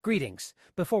Greetings.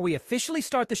 Before we officially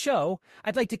start the show,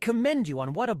 I'd like to commend you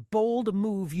on what a bold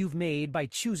move you've made by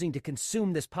choosing to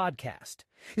consume this podcast.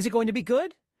 Is it going to be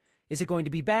good? Is it going to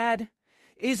be bad?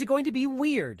 Is it going to be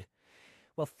weird?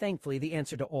 Well, thankfully, the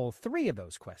answer to all three of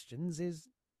those questions is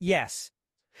yes.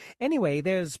 Anyway,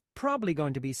 there's probably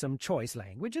going to be some choice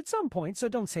language at some point, so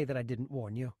don't say that I didn't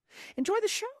warn you. Enjoy the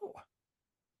show.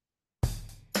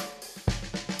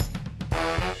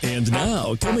 And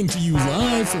now, coming to you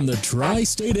live from the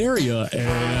tri-state area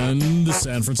and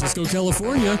San Francisco,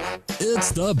 California,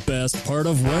 it's the best part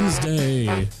of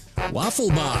Wednesday, Waffle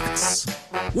Box,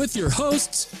 with your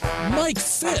hosts, Mike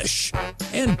Fish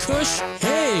and Kush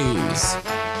Hayes.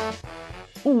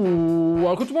 Ooh,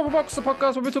 welcome to Waffle Box, the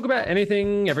podcast where we talk about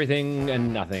anything, everything,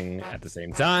 and nothing at the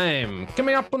same time.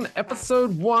 Coming up on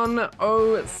episode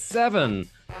 107,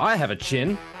 I have a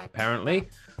chin, apparently.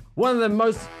 One of the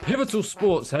most pivotal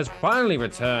sports has finally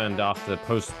returned after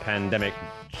post-pandemic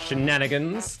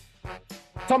shenanigans.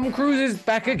 Tom Cruise is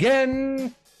back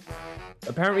again.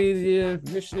 Apparently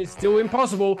the mission is still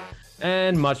impossible.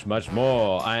 And much, much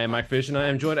more. I am Mike Fish, and I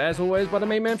am joined, as always, by the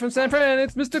main man from San Fran.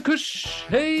 It's Mr. Kush.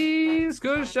 Hey,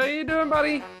 Kush, how you doing,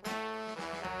 buddy?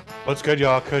 What's good,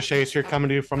 y'all? Kush Hayes here, coming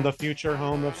to you from the future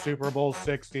home of Super Bowl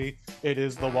 60. It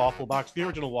is the Waffle Box, the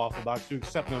original Waffle Box, who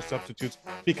accept no substitutes,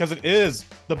 because it is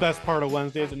the best part of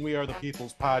Wednesdays, and we are the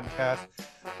People's Podcast.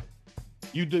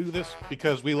 You do this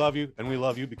because we love you, and we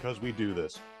love you because we do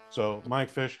this. So, Mike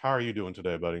Fish, how are you doing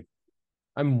today, buddy?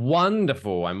 I'm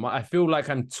wonderful. I feel like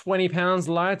I'm 20 pounds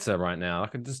lighter right now. I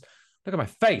can just look at my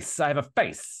face. I have a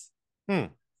face. Yeah,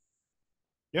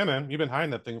 man. You've been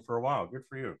hiding that thing for a while. Good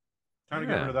for you. Trying to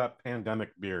get rid of that pandemic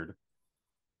beard.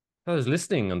 I was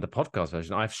listening on the podcast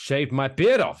version. I've shaved my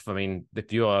beard off. I mean,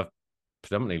 if you are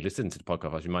predominantly listening to the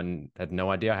podcast version, you might have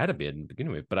no idea I had a beard to begin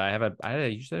with. But I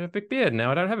used to have a big beard. Now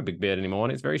I don't have a big beard anymore,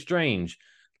 and it's very strange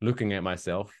looking at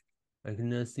myself. I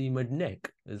can see my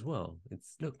neck as well.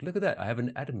 Look at that. I have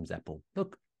an Adam's apple.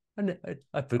 Look,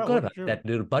 I forgot about that,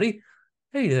 little buddy.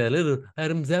 Hey there, little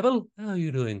Adam's apple. How are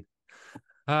you doing?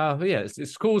 But yeah,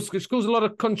 it's caused a lot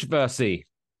of controversy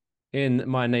in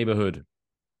my neighborhood.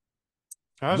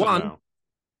 How's it now?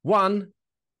 One,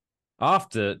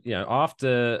 after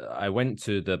I went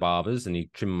to the barbers and he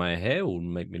trimmed my hair, will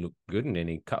make me look good, and then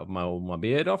he cut my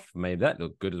beard off, made that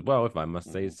look good as well, if I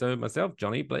must say so myself.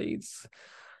 Johnny Blades.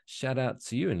 Shout out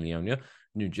to you in Leonia,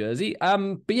 New Jersey.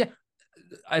 But yeah,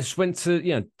 I just went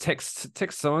to, text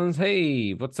someone,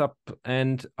 hey, what's up?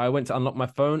 And I went to unlock my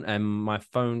phone, and my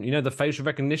phone, the facial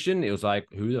recognition, it was like,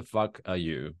 who the fuck are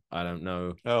you? I don't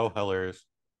know. Oh, hilarious.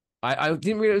 I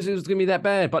didn't realize it was going to be that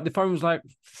bad, but the phone was like,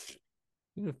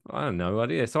 I don't know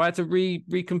idea. So I had to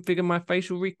reconfigure my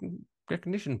facial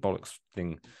recognition bollocks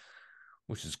thing,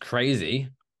 which is crazy.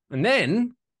 And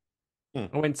then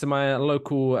I went to my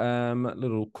local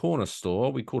little corner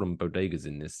store. We call them bodegas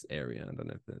in this area. I don't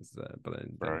know if there's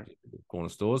corner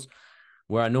stores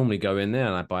where I normally go in there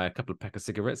and I buy a couple of pack of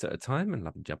cigarettes at a time and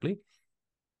love and jubbly.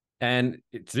 And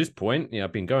to this point,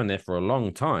 I've been going there for a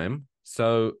long time.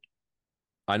 So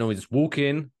I normally just walk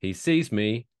in, he sees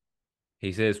me,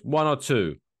 he says 1 or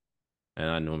 2. And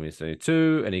I normally say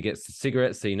 2, and he gets the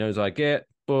cigarettes, so he knows I get,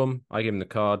 boom, I give him the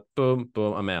card, boom,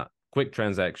 boom, I'm out. Quick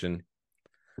transaction.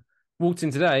 Walked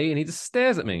in today and he just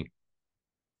stares at me.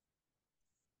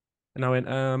 And I went,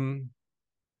 can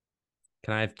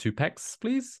I have 2 packs,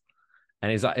 please?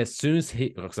 And he's like, as soon as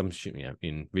because I'm shooting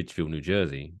in Ridgefield, New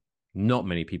Jersey, not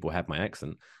many people have my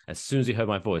accent. As soon as he heard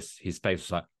my voice, his face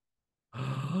was like,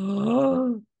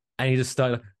 and he just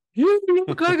started, you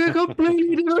look like a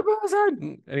completely different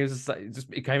person. And he was just like, it just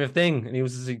became a thing. And he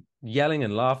was just yelling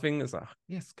and laughing. It's like,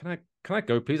 yes, can I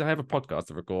go, please? I have a podcast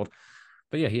to record.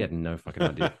 But yeah, he had no fucking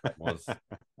idea what it was.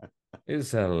 It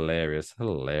was hilarious.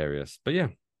 But yeah,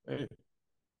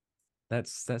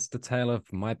 that's the tale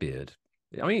of my beard.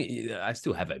 I mean, I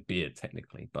still have a beard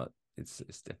technically, but it's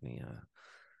definitely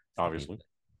obviously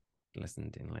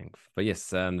lessened in length. But yes,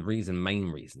 the main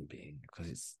reason being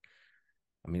because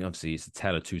obviously it's a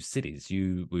tale of two cities.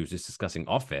 We were just discussing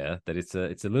off air that it's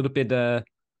a little bit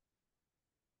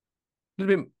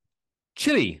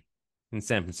chilly in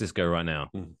San Francisco right now.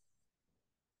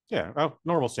 Yeah,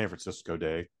 normal San Francisco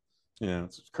day.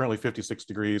 It's currently 56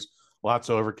 degrees, lots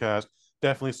of overcast,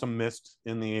 definitely some mist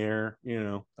in the air.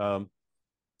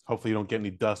 Hopefully you don't get any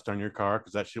dust on your car,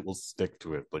 because that shit will stick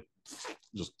to it, like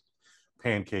just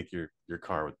pancake your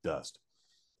car with dust.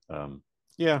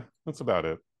 Yeah, that's about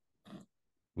it.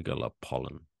 We got a lot of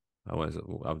pollen.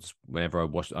 Whenever I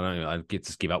wash, I get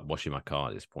to give up washing my car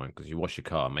at this point, because you wash your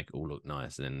car and make it all look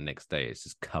nice, and then the next day it's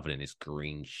just covered in this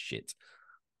green shit.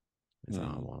 It's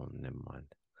oh, well, never mind.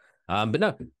 But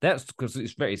no, that's because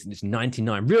it's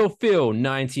 99 real feel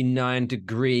 99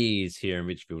 degrees here in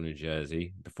Ridgeville, New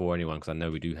Jersey. Before anyone, because I know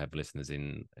we do have listeners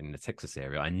in the Texas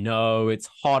area. I know it's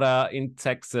hotter in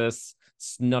Texas.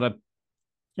 It's not a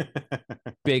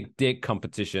big dick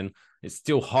competition. It's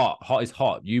still hot. Hot is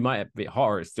hot. You might have a bit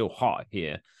hotter. It's still hot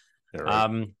here. Yeah,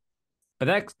 right. But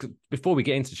that's before we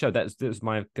get into the show. That's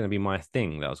going to be my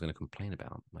thing that I was going to complain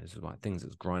about. This is my things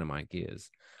that's grinding my gears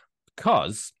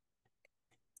because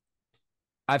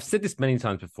I've said this many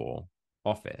times before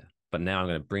off air, but now I'm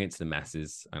going to bring it to the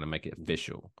masses. I'm going to make it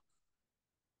official.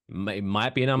 It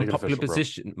might be an unpopular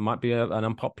position. Might be an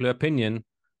unpopular opinion.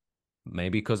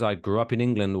 Maybe because I grew up in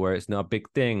England where it's not a big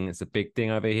thing. It's a big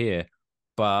thing over here.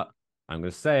 But I'm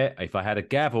going to say it. If I had a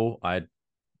gavel, I'd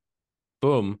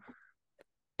boom.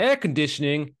 Air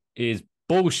conditioning is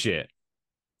bullshit.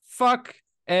 Fuck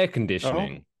air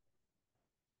conditioning.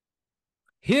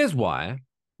 Here's why.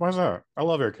 Why is that? I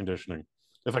love air conditioning.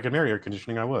 If I could marry air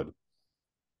conditioning, I would.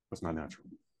 That's not natural.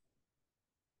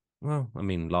 Well, I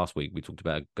mean, last week we talked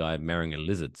about a guy marrying a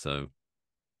lizard, so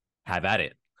have at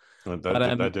it.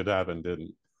 That did happen,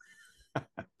 didn't?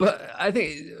 But I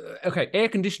think, okay, air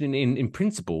conditioning in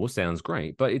principle sounds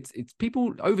great, but it's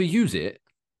people overuse it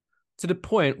to the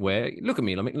point where, look at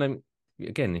me,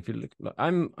 again, if you look,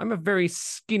 I'm a very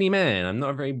skinny man. I'm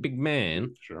not a very big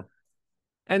man. Sure.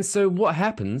 And so what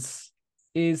happens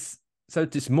is, so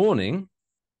this morning,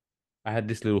 I had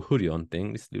this little hoodie on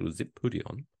thing, this little zip hoodie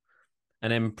on.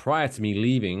 And then prior to me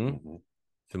leaving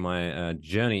for my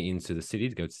journey into the city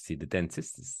to go to see the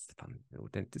dentist, this is a fun little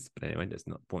dentist, but anyway, that's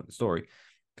not the point of the story.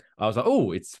 I was like,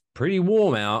 oh, it's pretty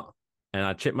warm out. And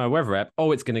I checked my weather app.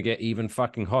 Oh, it's going to get even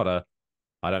fucking hotter.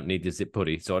 I don't need the zip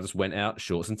hoodie. So I just went out,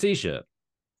 shorts and t-shirt.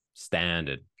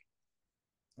 Standard.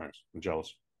 Nice. I'm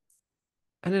jealous.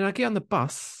 And then I get on the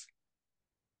bus.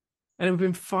 And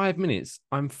within 5 minutes,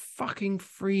 I'm fucking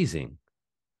freezing.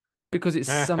 Because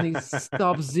it's something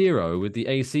sub-zero with the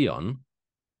AC on.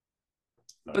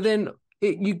 Nice. But then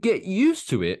you get used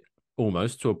to it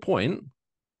almost to a point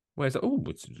where it's like, oh,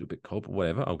 it's a bit cold, but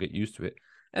whatever. I'll get used to it.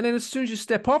 And then as soon as you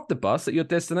step off the bus at your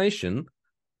destination,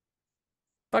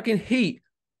 fucking heat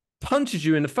punches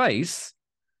you in the face,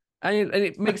 and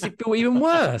it makes it feel even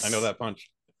worse. I know that punch.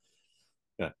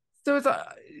 Yeah. So it's like,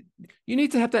 you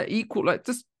need to have that equal, like,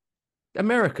 just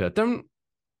America, don't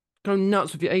go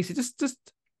nuts with your AC. Just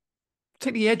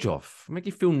take the edge off. Make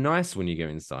you feel nice when you go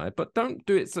inside, but don't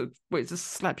do it so where it just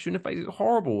slaps you in the face. It's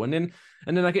horrible. And then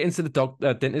I get into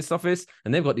the dentist office,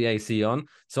 and they've got the AC on,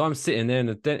 so I'm sitting there in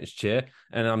the dentist chair,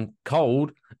 and I'm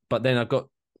cold. But then I've got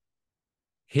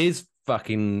his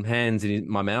fucking hands in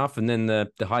my mouth, and then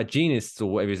the hygienist or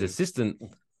whatever, his assistant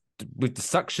with the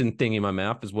suction thing in my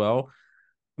mouth as well.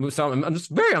 So I'm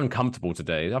just very uncomfortable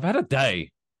today. I've had a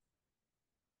day.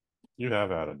 You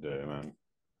have had a day, man.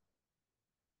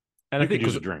 And I think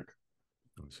use a drink.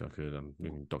 So I could. I'm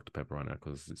drinking Dr. Pepper right now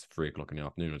because it's 3:00 in the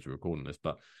afternoon as we're recording this.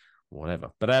 But whatever.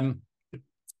 But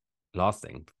last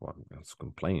thing, well, I'm just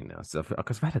complaining now. So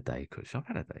because I've had a day, Kush. I've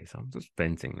had a day, so I'm just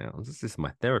venting now. This is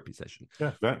my therapy session.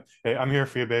 Yeah. Hey, I'm here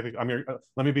for you, baby. I'm here.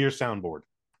 Let me be your soundboard.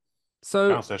 So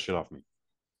bounce that shit off me.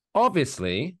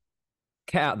 Obviously,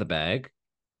 cat out of the bag.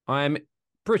 I'm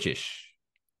British.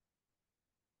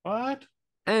 What?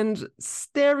 And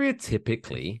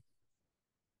stereotypically,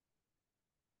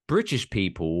 British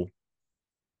people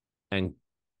and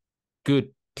good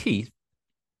teeth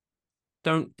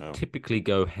don't typically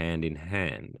go hand in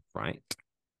hand, right?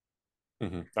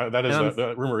 Mm-hmm. That is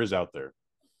the rumor is out there.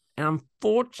 And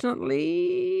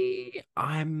unfortunately,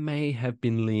 I may have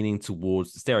been leaning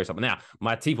towards the stereotype. Now,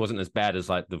 my teeth wasn't as bad as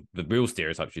like the real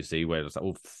stereotypes you see, where it's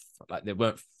like, like they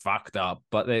weren't fucked up,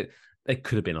 but they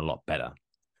could have been a lot better.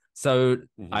 So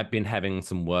I've been having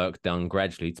some work done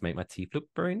gradually to make my teeth look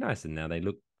very nice, and now they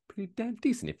look pretty damn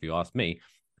decent, if you ask me.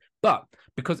 But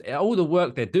because all the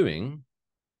work they're doing,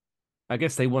 I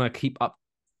guess they want to keep up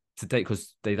to date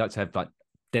because they like to have like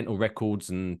dental records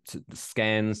and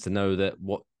scans to know that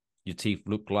what your teeth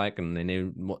look like, and they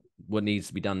know what needs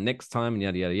to be done next time, and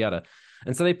yada yada yada.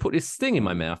 And so they put this thing in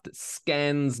my mouth that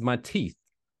scans my teeth,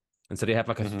 and so they have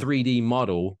like a 3D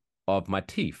model of my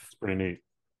teeth. It's pretty neat.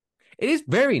 It is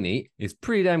very neat. It's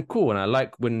pretty damn cool, and I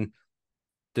like when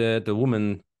the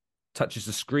woman touches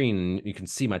the screen and you can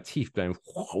see my teeth going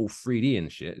whole 3D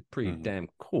and shit. It's pretty damn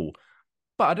cool.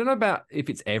 But I don't know about if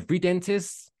it's every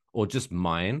dentist or just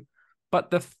mine,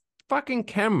 but the fucking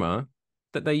camera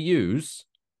that they use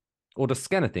or the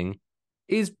scanner thing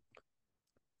is,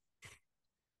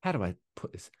 how do I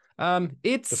put this?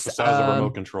 It's the size of a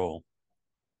remote control.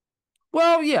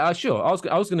 Well, yeah, sure. I was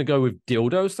going to go with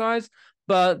dildo size,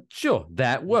 but sure,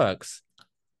 that works.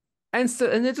 And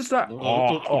they're just like,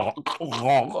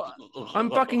 I'm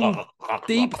fucking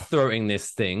deep throating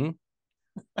this thing.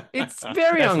 It's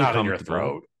very That's uncomfortable. not in your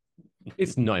throat.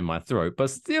 It's not in my throat, but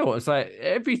still, it's like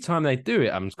every time they do it,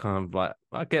 I'm just kind of like,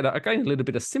 I get a little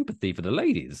bit of sympathy for the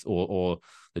ladies or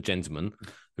the gentlemen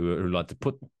who like to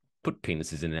put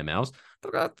penises in their mouths.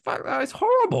 But it's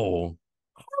horrible,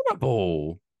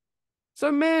 horrible.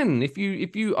 So, men, if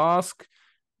you ask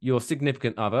your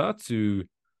significant other to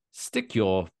stick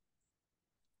your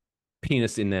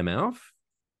penis in their mouth,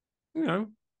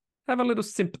 have a little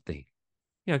sympathy.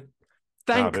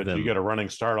 Thank them. You get a running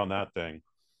start on that thing.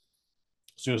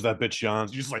 As soon as that bitch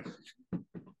yawns, you just like, I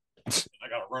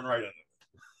gotta run right in it.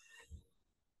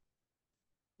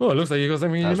 Oh, it looks like you got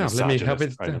something in your mouth. Let me help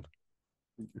it.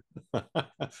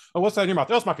 Oh, what's that in your mouth?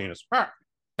 That's my penis.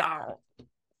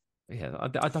 Yeah,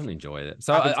 I don't enjoy it.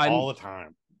 So I all the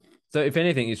time. So if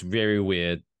anything, it's very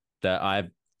weird that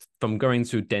from going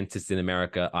to dentists in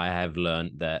America, I have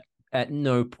learned that at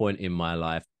no point in my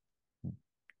life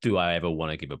do I ever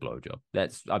want to give a blowjob.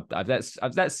 That's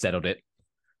settled it.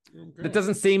 Okay. That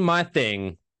doesn't seem my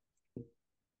thing.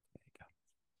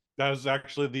 That is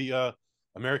actually the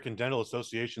American Dental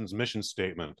Association's mission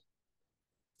statement.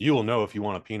 You will know if you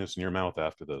want a penis in your mouth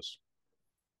after this.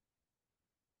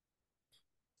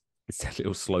 It's that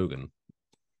little slogan.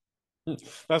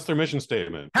 That's their mission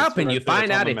statement. How can you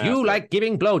find out if you like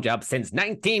giving blowjobs since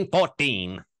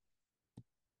 1914?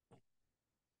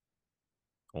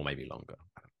 Or maybe longer.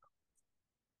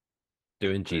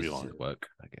 Doing Jesus' work,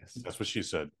 I guess. That's what she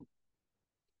said.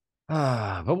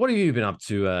 But what have you been up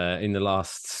to in the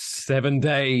last 7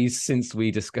 days since we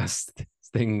discussed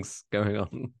things going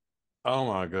on? Oh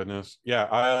my goodness. Yeah,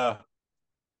 I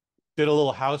did a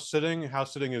little house sitting.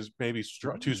 House sitting is maybe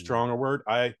too strong a word.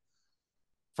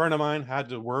 Friend of mine had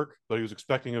to work, but he was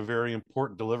expecting a very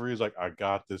important delivery. He's like, I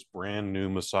got this brand new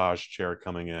massage chair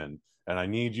coming in, and I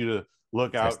need you to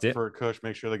look out for a Kush,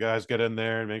 make sure the guys get in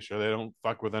there and make sure they don't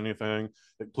fuck with anything.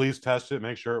 Please test it,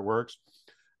 make sure it works.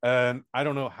 And I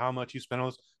don't know how much you spend on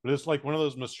this, but it's like one of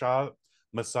those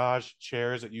massage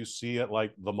chairs that you see at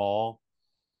like the mall.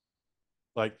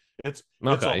 Like it's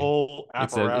a whole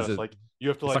apparatus. Like you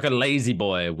have to it's like a lazy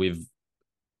boy with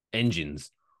engines.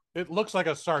 It looks like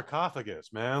a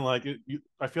sarcophagus, man. Like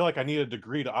I feel like I need a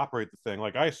degree to operate the thing.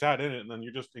 Like I sat in it and then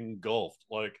you're just engulfed.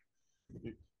 Like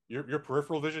your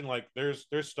peripheral vision, like there's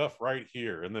stuff right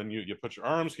here, and then you put your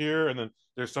arms here, and then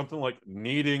there's something like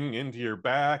kneading into your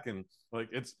back, and like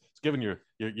it's giving your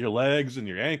legs and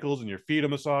your ankles and your feet a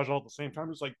massage all at the same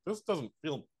time. It's like this doesn't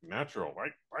feel natural. I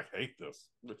hate this.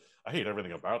 I hate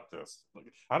everything about this. Like,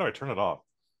 how do I turn it off?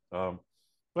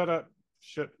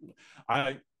 Shit.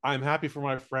 I'm happy for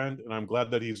my friend, and I'm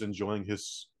glad that he's enjoying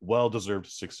his well-deserved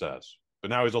success.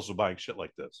 But now he's also buying shit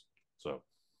like this. So.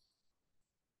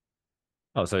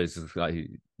 Oh, so it's just like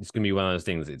it's gonna be one of those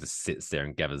things that just sits there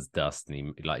and gathers dust,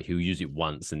 and he'll use it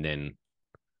once and then.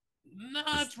 No,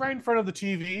 it's right in front of the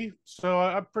TV, so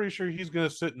I'm pretty sure he's gonna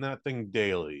sit in that thing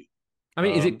daily. I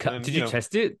mean, is it? Did you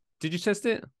test it? Did you test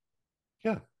it?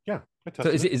 Yeah, I tested. So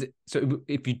is it? So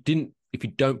if you don't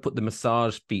put the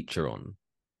massage feature on,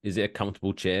 is it a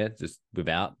comfortable chair just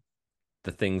without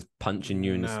the things punching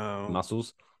you in the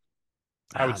muscles?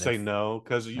 I would say no,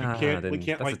 because you can't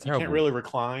really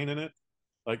recline in it.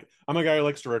 Like I'm a guy who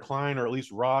likes to recline or at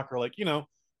least rock or like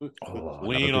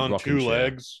lean on two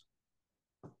legs.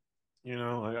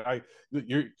 You're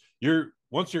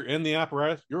once you're in the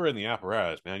apparatus, you're in the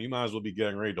apparatus, man. You might as well be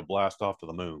getting ready to blast off to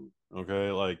the moon.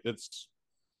 Okay, like it's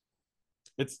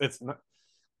not.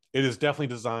 It is definitely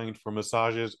designed for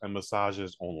massages and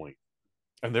massages only,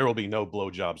 and there will be no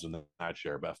blowjobs in that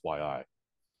chair. FYI.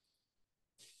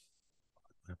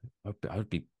 I'd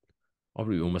be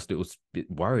almost a little bit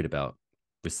worried about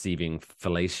receiving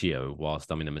fellatio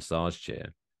whilst I'm in a massage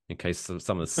chair in case of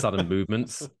some of the sudden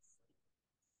movements.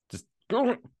 Just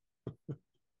I'll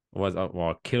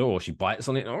kill her or she bites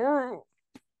on it. Well,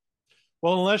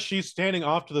 unless she's standing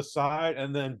off to the side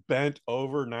and then bent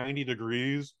over 90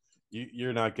 degrees,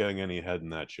 you're not getting any head in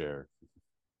that chair.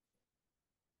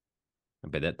 I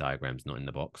bet that diagram's not in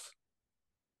the box.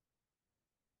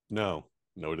 No,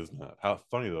 it is not. How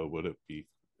funny though would it be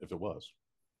if it was?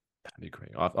 That'd be great.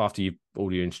 After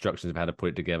all your instructions of how to put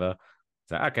it together.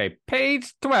 So, okay,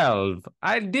 page 12.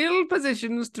 Ideal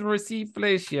positions to receive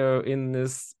fellatio in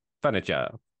this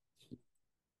furniture.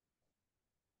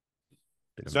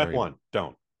 Step 1,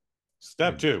 don't.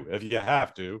 Step 2, if you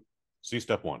have to, see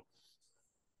step 1.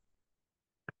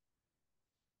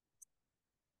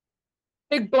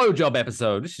 Big blowjob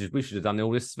episode. We should have done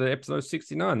all this for episode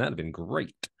 69. That'd have been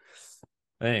great.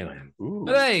 Anyway,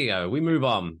 but there you go. We move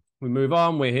on.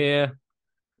 We're here.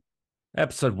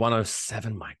 Episode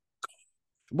 107. My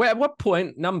God. At what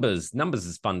point, numbers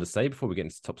is fun to say before we get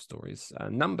into top stories.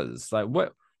 Numbers, like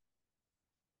what?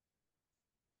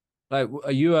 Like,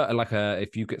 are you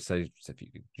if you could say,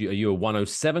 are you a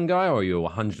 107 guy or are you a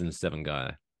 107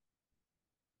 guy?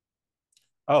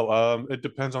 Oh, it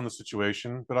depends on the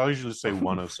situation, but I'll usually say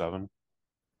 107.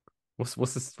 What's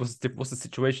the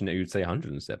situation that you'd say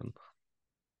 107?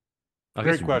 I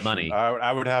guess Great question. money.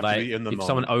 I would have to Like, be in the if moment.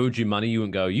 someone owed you money, you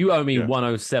wouldn't go, you owe me Yeah.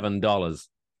 $107.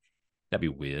 That'd be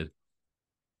weird.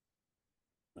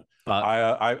 But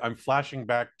I'm flashing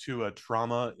back to a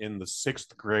trauma in the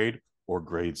 6th grade or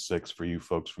grade 6 for you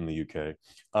folks from the UK,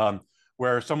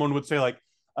 where someone would say like,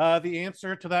 the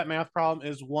answer to that math problem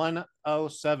is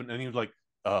 107, and he was like,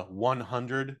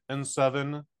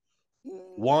 107.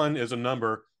 One is a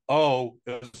number, O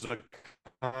is a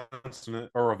consonant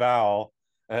or a vowel,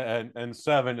 and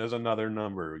 7 is another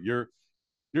number. You're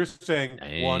saying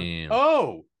damn.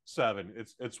 107.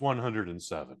 It's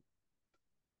 107.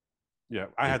 Yeah,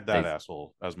 I had that They've-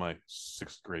 asshole as my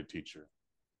 6th grade teacher.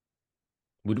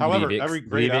 However, every would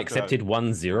grade he have after that- accepted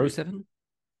 107?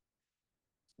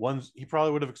 He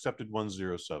probably would have accepted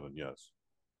 107. Yes.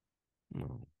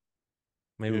 Well,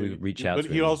 maybe we reach out But to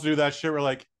he'd him. also do that shit where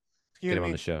like, Get him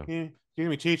on the show. Excuse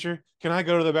me, teacher, can I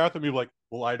go to the bathroom? You're like,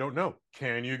 well, I don't know.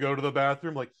 Can you go to the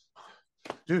bathroom? Like,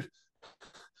 dude,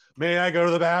 may I go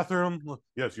to the bathroom?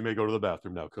 Yes, you may go to the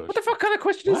bathroom now, Kush. What the fuck kind of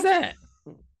question is What? that?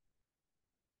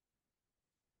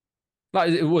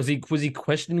 Like, was he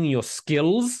questioning your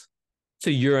skills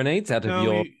to urinate out of No,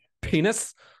 your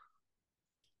penis?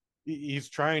 he's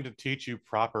trying to teach you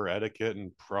proper etiquette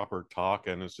and proper talk,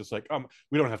 and it's just like,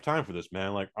 we don't have time for this,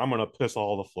 man. Like, I'm gonna piss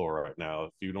all the floor right now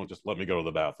if you don't just let me go to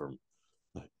the bathroom.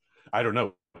 Like, I don't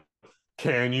know.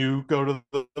 Can you go to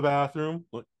the bathroom?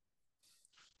 Like,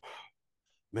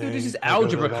 Dude, this is I go to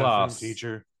algebra the bathroom, class.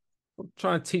 teacher.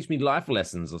 Trying to teach me life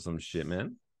lessons or some shit,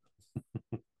 man.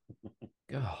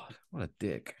 God, what a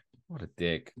dick. What a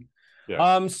dick.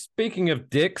 Yeah. Speaking of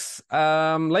dicks,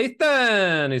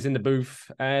 Lathan is in the booth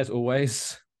as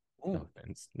always. No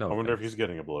offense. No I wonder if offense. he's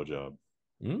getting a blowjob.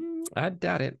 I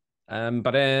doubt it.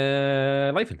 But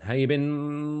Lathan, how you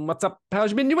been? What's up? How's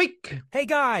you been your week? Hey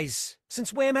guys,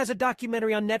 since Wham has a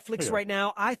documentary on Netflix Yeah. right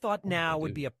now, I thought now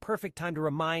would be a perfect time to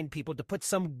remind people to put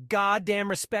some goddamn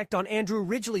respect on Andrew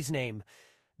Ridgeley's name.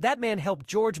 That man helped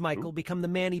George Michael become the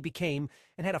man he became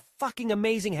and had a fucking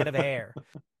amazing head of hair.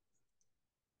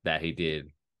 That he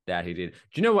did. That he did. Do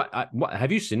you know what?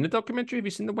 Have you seen the documentary? Have you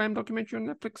seen the Wham documentary on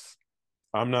Netflix?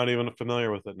 I'm not even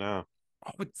familiar with it now.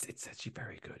 Oh, it's actually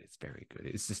very good. It's very good.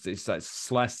 It's like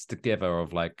sliced together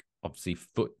of like obviously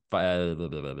what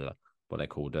they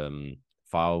called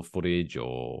file footage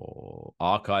or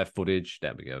archive footage.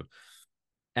 There we go.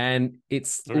 And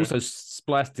it's also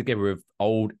spliced together with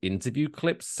old interview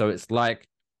clips. So it's like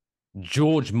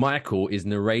George Michael is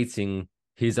narrating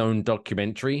his own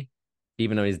documentary,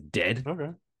 even though he's dead.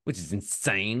 Okay. Which is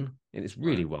insane. And it's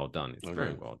really well done. It's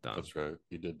very well done. That's right.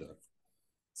 He did that.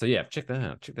 So yeah, check that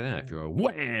out. Check that out if you're a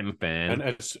Wham fan. And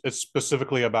it's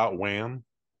specifically about Wham.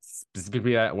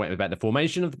 Specifically about the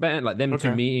formation of the band, like them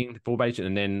two meeting, the formation,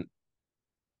 and then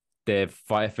their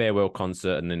farewell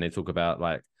concert, and then they talk about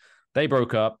like they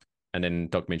broke up, and then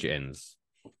documentary ends.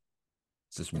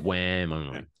 It's just Wham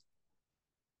only.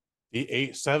 The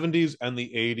 70s and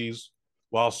the 80s,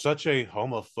 while such a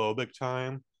homophobic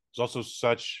time, was also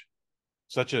such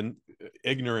an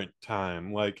ignorant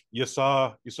time. Like you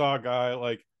saw a guy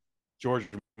like George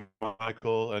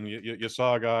Michael, and you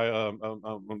saw a guy, a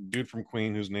dude from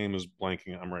Queen whose name is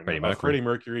blanking. I'm right now. Freddie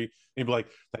Mercury. And you'd be like,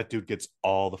 that dude gets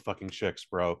all the fucking chicks,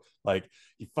 bro. Like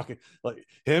he fucking like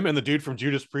him and the dude from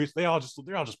Judas Priest. They're all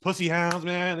just pussy hounds,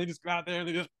 man. They just go out there and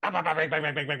they just bang, bang, bang,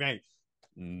 bang, bang, bang, bang.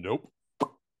 Nope.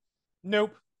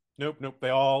 They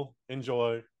all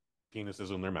enjoy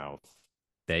penises in their mouth.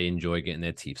 They enjoy getting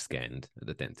their teeth scanned at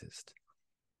the dentist.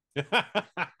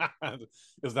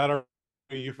 Is that a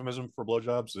euphemism for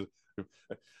blowjobs?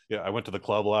 Yeah, I went to the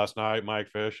club last night, Mike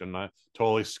Fish, and I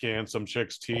totally scanned some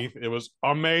chick's teeth. It was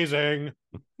amazing.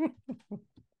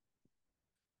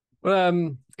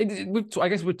 Well, I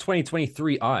guess with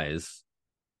 2023 eyes,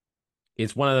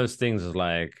 it's one of those things is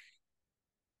like,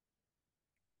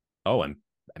 oh, and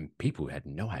people had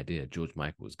no idea George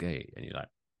Michael was gay, and you're like,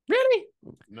 really?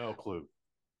 No clue.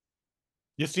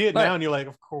 You see it now, and you're like,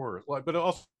 of course. Like, but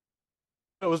also,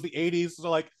 it was the 80s, so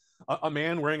like a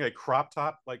man wearing a crop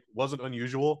top like wasn't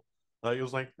unusual. It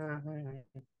was like,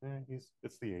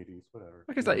 it's the 80s, whatever.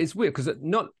 I guess like it's weird because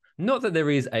not that there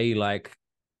is a like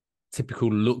typical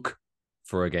look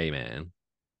for a gay man,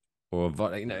 or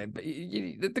but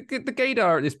the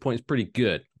gaydar at this point is pretty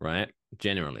good, right?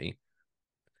 Generally,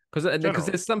 Because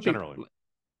there's some people. Generally.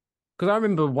 Because I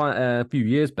remember a few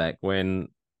years back when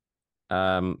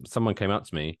someone came up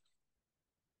to me,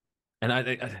 and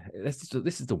this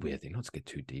is the weird thing. Not to get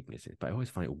too deep in this, but I always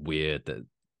find it weird that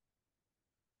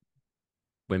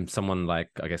when someone like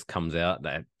I guess comes out,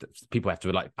 that people have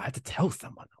to like, I had to tell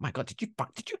someone. Oh my god, did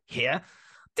you hear?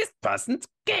 This person's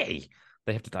gay.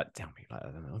 They have to like tell me like,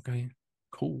 I don't know, okay,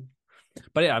 cool.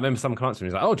 But yeah, I remember someone coming up to me,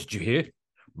 he's like, oh, did you hear?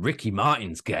 Ricky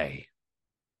Martin's gay,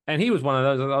 and he was one of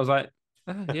those. I was like.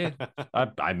 Yeah,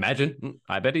 I imagine.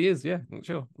 I bet he is. Yeah,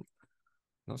 sure.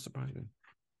 Not surprising.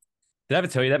 Did I ever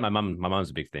tell you that my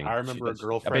mum's a big thing? I remember a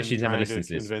girlfriend. I bet she's never listened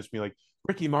to convince me like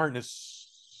Ricky Martin is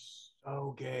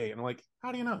so gay, and I'm like,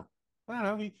 how do you know? I don't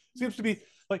know. He seems to be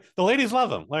like the ladies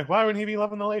love him. Like, why wouldn't he be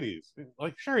loving the ladies?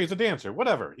 Like, sure, he's a dancer.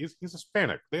 Whatever. He's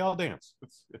Hispanic. They all dance.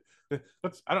 I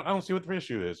don't see what the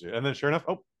issue is. And then sure enough,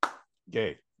 oh,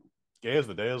 gay. Gay as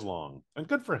the day is long, and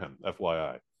good for him.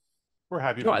 FYI. We're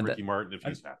happy for Ricky Martin if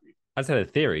he's happy. I just had a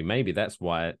theory. Maybe that's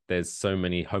why there's so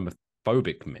many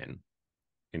homophobic men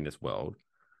in this world.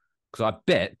 Because I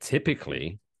bet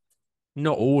typically,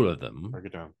 not all of them, break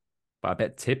it down. But I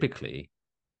bet typically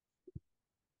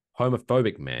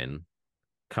homophobic men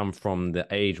come from the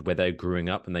age where they're growing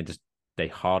up and they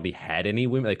hardly had any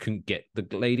women. They couldn't get the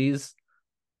ladies.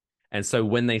 And so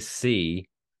when they see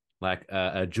like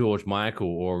a George Michael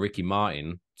or Ricky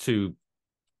Martin, two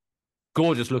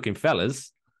gorgeous looking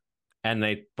fellas, and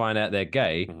they find out they're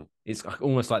gay, it's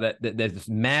almost like that they're just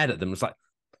mad at them. It's like,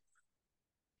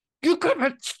 you could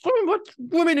have so much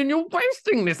women and you're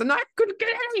wasting this, and I couldn't get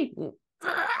any.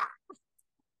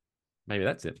 Maybe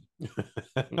that's it.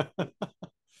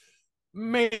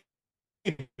 Maybe.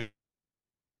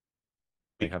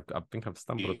 I think I've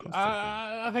stumbled across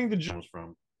I think the comes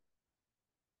from.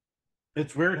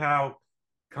 It's weird how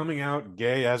coming out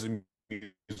gay as a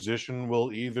musician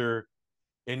will either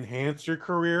enhance your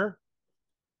career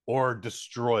or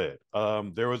destroy it.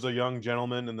 There was a young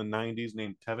gentleman in the 90s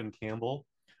named Tevin Campbell.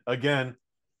 Again,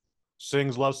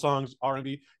 sings love songs,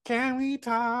 R&B. Can we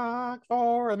talk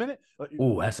for a minute?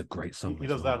 Oh, that's a great song. He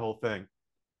does that whole thing.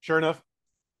 Sure enough,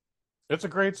 it's a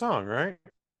great song, right?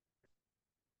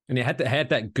 And it had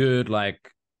that good,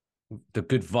 like, the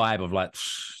good vibe of like,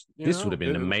 this would have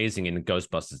been amazing in the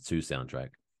Ghostbusters 2 soundtrack.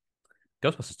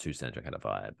 Ghostbusters 2 soundtrack had a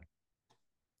vibe.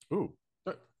 Ooh.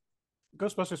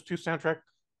 Ghostbusters 2 soundtrack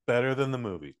better than the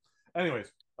movie.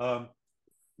 Anyways,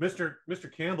 Mr.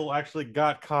 Campbell actually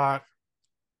got caught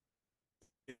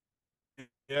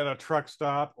at a truck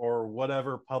stop or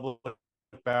whatever public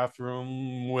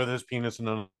bathroom with his penis in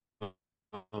a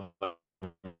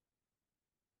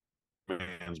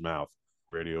man's mouth.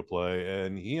 Radio play,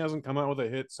 and he hasn't come out with a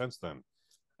hit since then.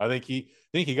 I think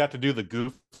he got to do the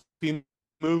Goofy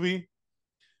movie,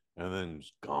 and then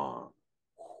just gone.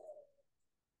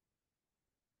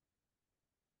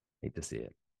 Hate to see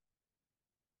it.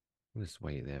 I'll just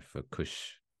wait there for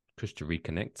Kush to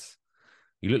reconnect.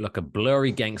 You look like a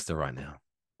blurry gangster right now.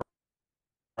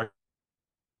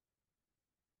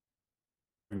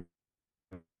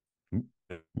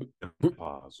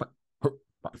 Pause.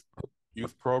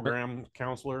 Youth program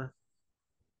counselor.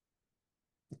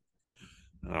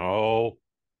 No.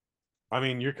 I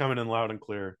mean, you're coming in loud and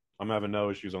clear. I'm having no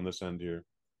issues on this end here.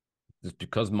 Just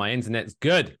because my internet's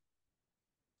good.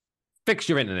 Fix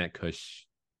your internet, Kush.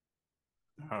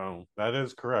 Oh, that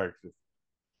is correct.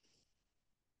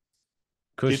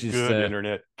 Kush Get good,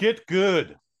 internet. Get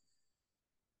good.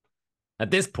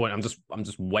 At this point, I'm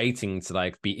just waiting to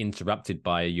like be interrupted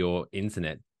by your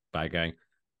internet by going,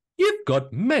 "You've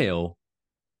got mail."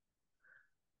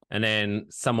 And then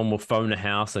someone will phone the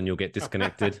house and you'll get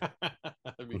disconnected.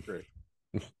 That'd be great.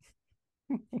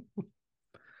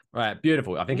 Right,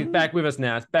 beautiful. I think it's back with us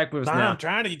now. It's back with us now. I'm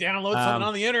trying to download something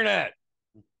on the internet.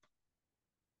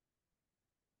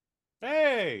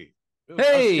 Hey, I was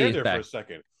scared there for a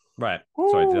second. Right.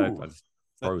 Sorry, I just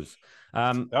froze.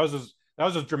 That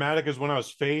was as dramatic as when I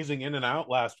was phasing in and out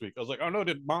last week. I was like, oh no,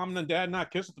 did mom and dad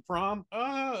not kiss at the prom?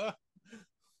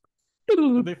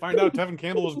 Did they find out Tevin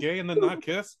Campbell was gay and then not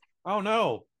kiss? Oh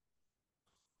no.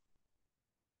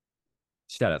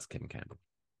 Shout out to Kevin Campbell.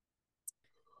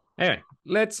 Anyway,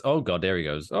 oh god, there he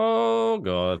goes. Oh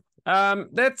god.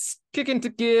 Let's kick into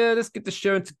gear. Let's get the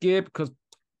show into gear because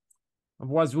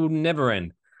otherwise we'll never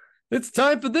end. It's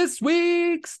time for this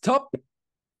week's top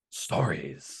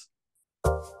stories.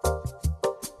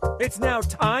 It's now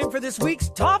time for this week's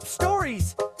top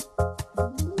stories.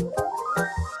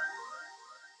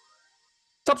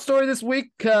 Top story this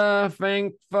week,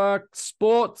 thank fuck,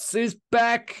 sports is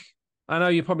back. I know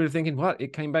you're probably thinking, what?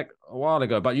 It came back a while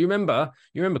ago. But you remember,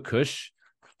 Kush,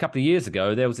 a couple of years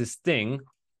ago, there was this thing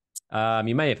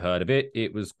You may have heard of it.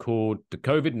 It was called the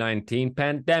COVID-19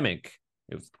 pandemic.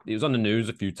 It was on the news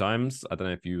a few times. I don't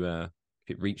know if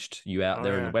it reached you out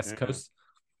there in the West Coast.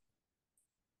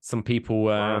 Some people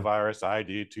coronavirus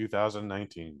ID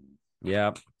 2019.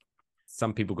 Yeah.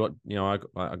 Some people got,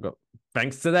 I got,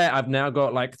 thanks to that, I've now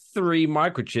got like 3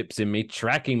 microchips in me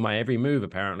tracking my every move,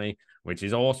 apparently, which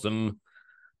is awesome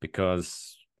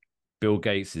because Bill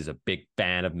Gates is a big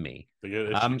fan of me.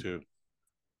 Too.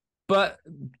 But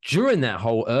during that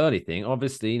whole early thing,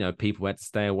 obviously, people had to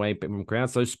stay away from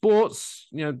crowds. So sports,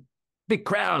 big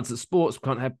crowds at sports,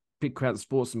 can't have big crowds at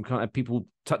sports and can't have people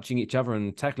touching each other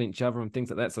and tackling each other and things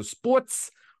like that. So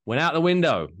sports went out the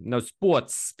window. No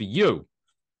sports for you.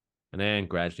 And then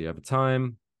gradually over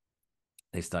time,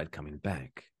 they started coming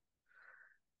back.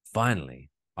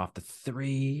 Finally, after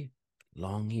 3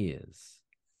 long years,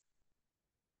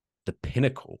 the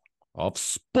pinnacle of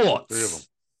sports 3 of them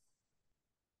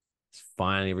has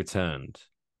finally returned.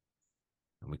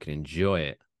 And we can enjoy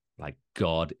it like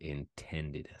God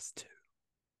intended us to.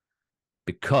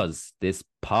 Because this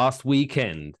past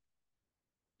weekend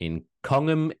in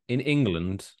Congham in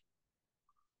England,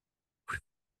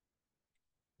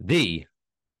 the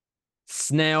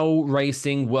Snail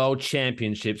Racing World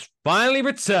Championships finally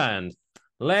returned.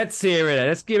 Let's hear it.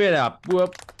 Let's give it up.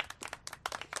 Whoop.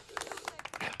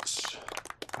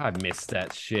 I missed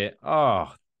that shit.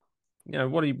 Oh,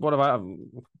 what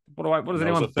does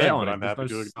anyone bet on? I'm happy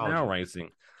to snail racing.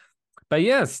 But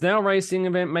yeah, snail racing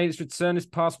event made its return this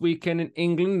past weekend in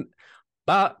England.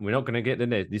 But we're not going to get to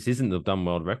this. This isn't the Done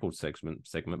World Record segment,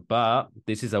 but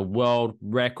this is a world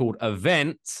record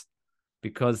event.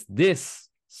 Because this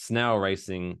Snail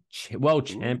Racing World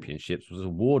Championships was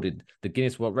awarded the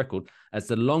Guinness World Record as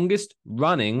the longest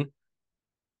running.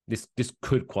 This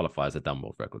could qualify as a dumb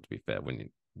world record, to be fair.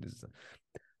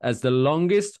 As the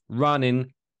longest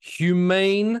running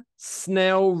humane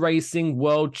snail racing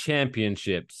world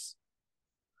championships.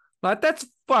 Like, that's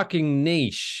fucking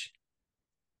niche.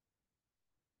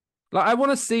 Like, I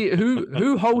want to see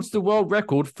who holds the world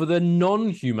record for the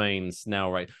non-humane snail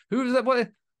race. Who is that? What?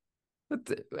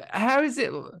 How is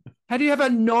it? How do you have a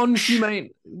non-humane?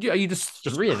 Are you just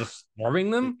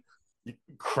throwing them?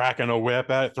 Cracking a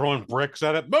whip at it, throwing bricks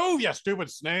at it. Move, you stupid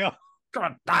snail!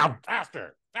 God damn!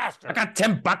 Faster! I got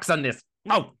 $10 on this.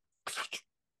 Oh.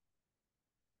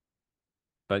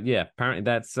 But yeah, apparently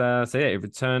that's so yeah, it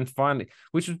returned finally.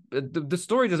 Which was the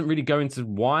story doesn't really go into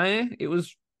why it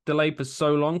was delayed for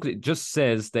so long, because it just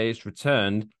says that it's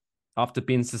returned after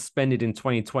being suspended in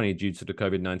 2020 due to the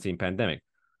COVID-19 pandemic.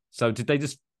 So did they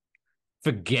just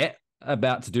forget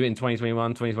about to do it in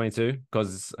 2021, 2022?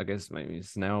 Because I guess maybe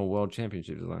it's now World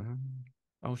Championships. Like,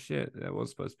 oh shit, that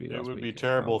was supposed to be. It would be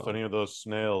terrible if any of those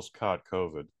snails caught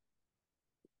COVID.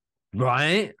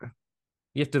 Right?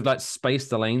 You have to like space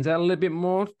the lanes out a little bit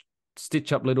more,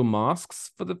 stitch up little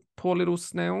masks for the poor little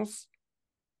snails.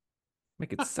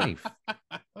 Make it safe.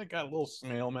 They got little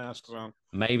snail masks on.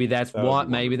 Maybe that's why.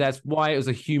 Maybe that's why it was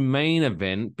a humane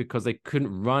event, because they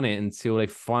couldn't run it until they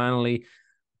finally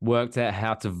worked out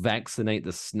how to vaccinate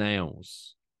the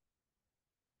snails.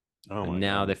 Oh, and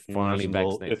now they're finally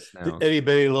vaccinated the snails. Itty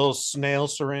bitty little snail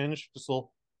syringe, just a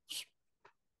little.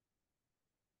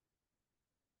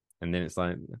 And then it's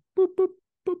like boop boop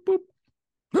boop boop.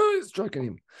 Striking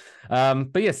him.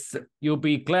 But yes, you'll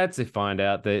be glad to find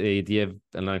out that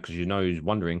because who's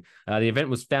wondering, the event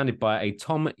was founded by a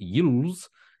Tom Yules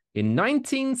in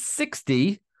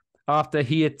 1960 after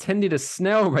he attended a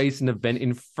snail racing event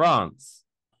in France.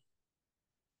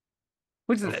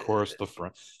 Of course, the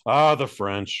French. The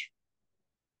French.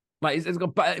 Like,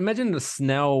 but imagine the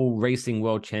Snail Racing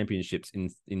World Championships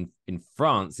in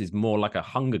France is more like a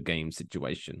Hunger Games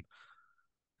situation.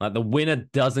 Like, the winner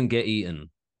doesn't get eaten.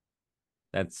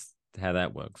 That's how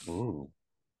that works.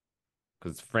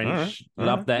 Because French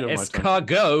love that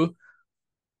escargot.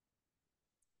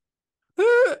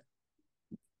 Who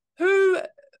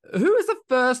is the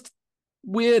first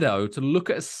weirdo to look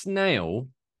at a snail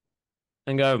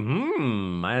and go,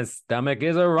 my stomach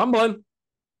is a rumbling?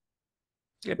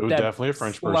 It was definitely a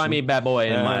French person. Slimy bad boy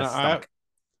in my stomach.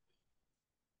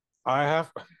 I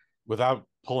have, without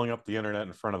pulling up the internet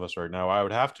in front of us right now, I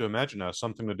would have to imagine it has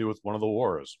something to do with one of the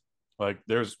wars. Like,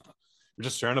 you're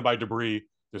just surrounded by debris.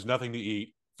 There's nothing to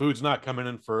eat. Food's not coming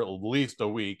in for at least a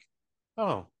week.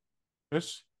 Oh,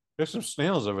 there's some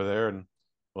snails over there, and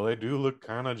well, they do look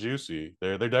kind of juicy.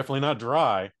 They're definitely not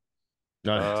dry.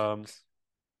 I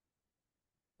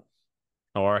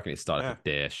reckon it started with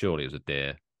dare. Surely it was a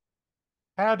dare.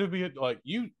 Had to be like,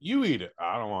 you eat it.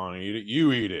 I don't want to eat it.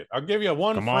 You eat it. I'll give you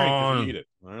one franc if you eat it.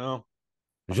 I don't know.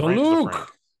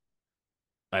 Jean-Luc,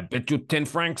 I bet you 10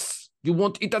 francs You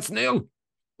want to eat that snail?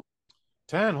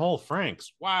 10 whole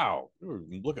francs. Wow.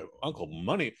 Look at Uncle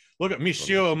Money. Look at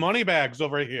Monsieur Moneybags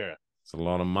over here. It's a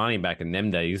lot of money back in them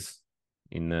days,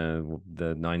 in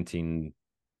the 19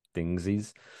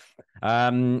 thingsies.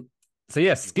 So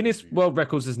yes, Guinness World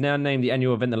Records has now named the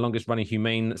annual event the longest running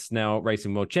humane snail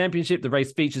racing world championship. The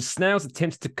race features snails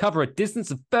attempting to cover a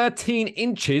distance of 13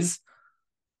 inches.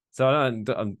 So I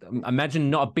imagine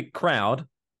not a big crowd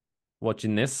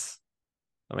watching this.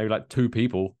 Maybe like 2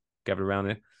 people gathered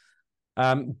around it.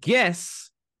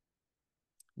 Guess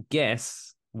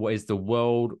what is the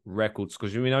world records?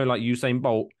 Because we know, like Usain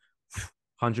Bolt,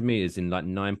 100 meters in like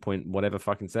 9 point whatever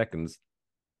fucking seconds.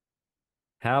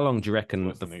 How long do you reckon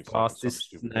the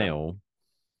fastest snail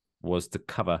was to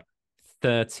cover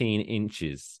 13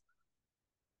 inches?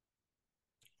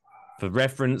 For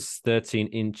reference, 13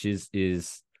 inches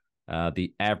is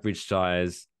the average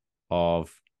size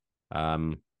of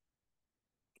a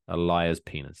liar's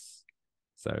penis.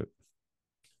 So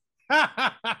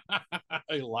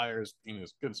a liar's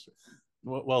penis. Good.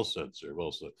 Well said, sir.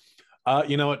 Well said.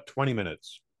 You know what? 20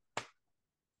 minutes.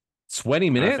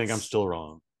 20 minutes? I think I'm still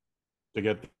wrong. To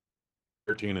get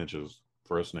 13 inches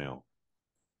for a snail.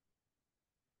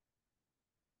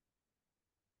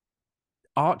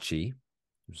 Archie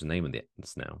was the name of the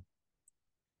snail.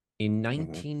 In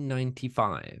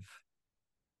 1995,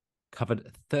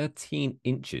 covered 13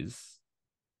 inches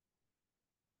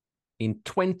in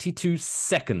 22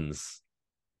 seconds.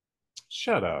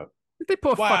 Shut up. Did they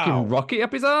put a fucking rocket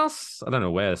up his ass? I don't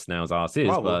know where a snail's ass is,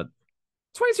 but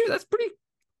 22, that's pretty...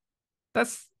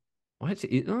 That's what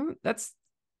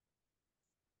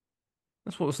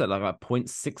was that, like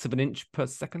 0.6 of an inch per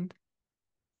second?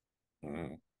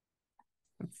 Well,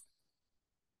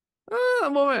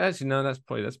 actually, no, that's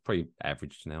pretty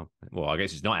average now. Well, I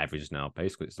guess it's not average now,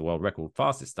 basically. It's the world record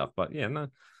fastest stuff, but yeah, no.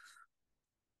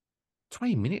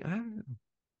 20 minutes.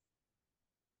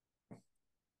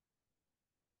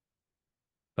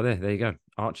 But there you go.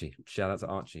 Archie. Shout out to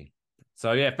Archie.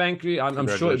 So yeah, thank you. I'm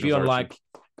sure it'll be on Archie. Like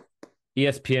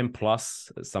ESPN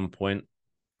Plus at some point.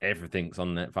 Everything's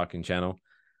on that fucking channel.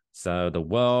 So the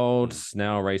World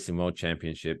Snail Racing World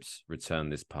Championships return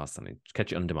this past Sunday.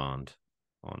 Catch it on demand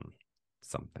on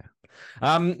something.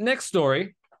 Next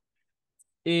story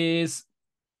is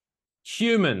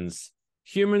humans.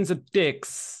 Humans are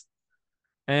dicks.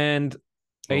 And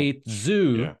a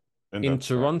zoo in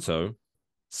Toronto,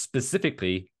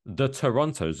 specifically the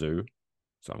Toronto Zoo.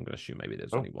 So I'm going to assume maybe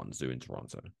there's only one zoo in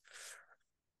Toronto.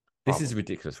 This is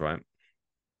ridiculous, right?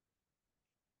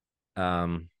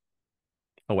 Oh,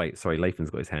 wait, sorry.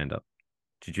 Lathan's got his hand up.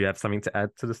 Did you have something to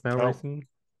add to the snail racing?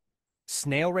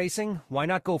 Snail racing? Why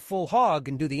not go full hog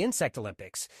and do the insect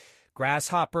Olympics?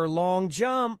 Grasshopper long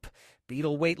jump,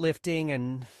 beetle weightlifting,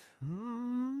 and...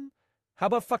 how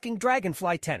about fucking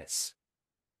dragonfly tennis?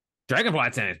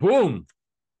 Dragonfly tennis, boom!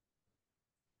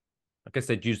 I guess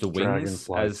they'd use the wings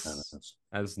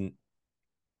as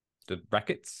the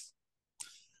rackets.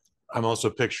 I'm also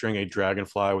picturing a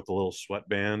dragonfly with a little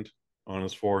sweatband on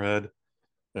his forehead.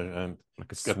 And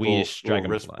like a Swedish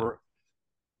dragonfly.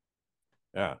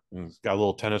 Yeah, and he's got a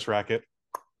little tennis racket.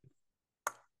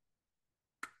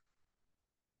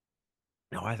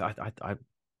 No,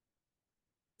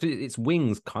 its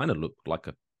wings kind of look like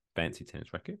a fancy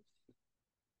tennis racket.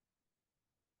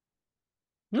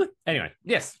 Anyway,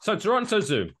 yes. So Toronto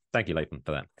Zoo. Thank you, Lathan,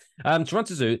 for that.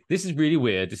 Toronto Zoo. This is really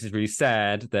weird. This is really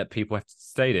sad that people have to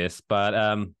say this, but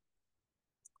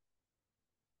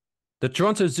the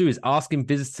Toronto Zoo is asking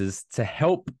visitors to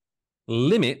help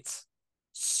limit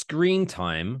screen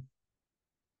time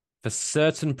for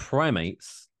certain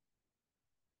primates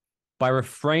by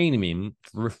refraining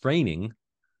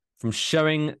from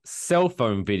showing cell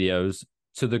phone videos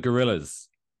to the gorillas.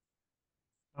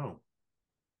 Oh.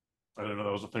 I didn't know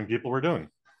that was a thing people were doing.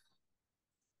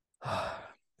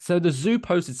 So the zoo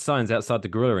posted signs outside the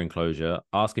gorilla enclosure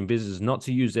asking visitors not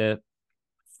to use their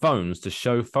phones to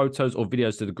show photos or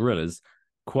videos to the gorillas,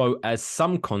 quote, as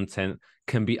some content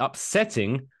can be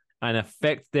upsetting and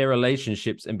affect their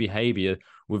relationships and behavior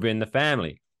within the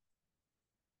family.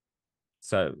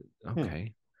 So,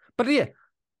 okay. But yeah,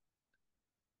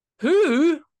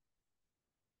 who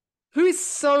is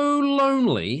so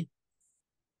lonely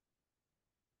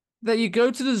that you go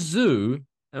to the zoo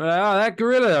and like, oh, that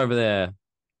gorilla over there,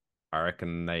 I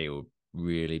reckon they would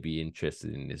really be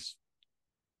interested in this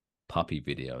puppy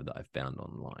video that I found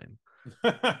online.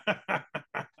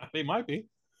 They might be.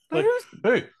 Like,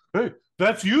 hey,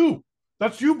 that's you.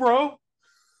 That's you, bro.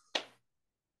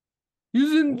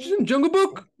 He's in Jungle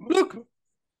Book. Look.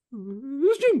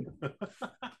 Who's Jim?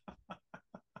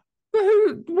 Why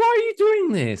are you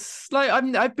doing this? Like,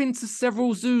 I've been to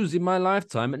several zoos in my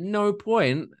lifetime. At no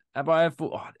point have I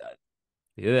thought,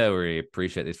 yeah, I really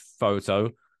appreciate this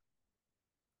photo.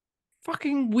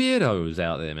 Fucking weirdos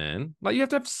out there, man. Like, you have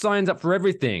to have signs up for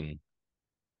everything.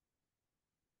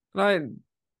 Like,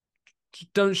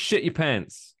 just don't shit your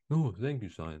pants. Oh, thank you,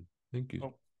 sign. Thank you.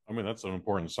 Oh, I mean, that's an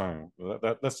important sign.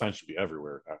 That sign should be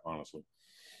everywhere, honestly.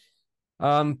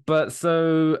 But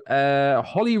so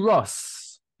Holly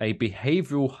Ross, a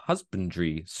behavioral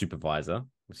husbandry supervisor,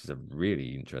 which is a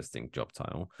really interesting job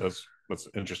title. That's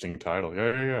an interesting title.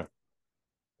 Yeah.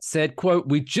 Said, quote,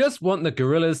 "We just want the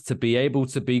gorillas to be able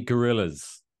to be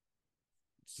gorillas."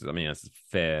 I mean, that's a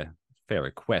fair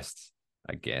request,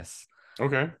 I guess.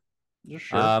 Okay. Yeah,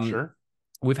 sure.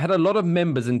 We've had a lot of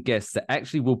members and guests that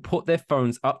actually will put their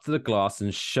phones up to the glass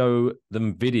and show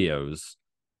them videos.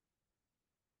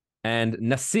 And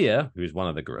Nasir, who's one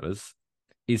of the gorillas,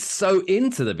 is so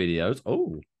into the videos.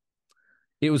 Oh,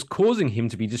 it was causing him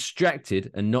to be distracted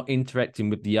and not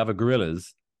interacting with the other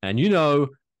gorillas. And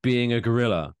being a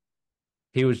gorilla,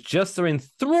 he was just so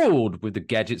enthralled with the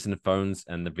gadgets and the phones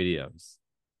and the videos.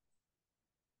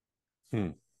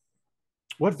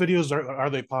 What videos are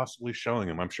they possibly showing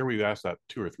him? I'm sure we've asked that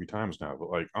 2 or 3 times now,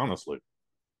 but like honestly,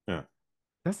 yeah,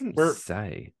 Doesn't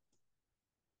say.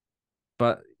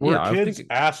 But were yeah, kids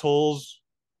assholes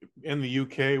in the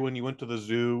UK when you went to the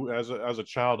zoo as a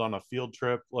child on a field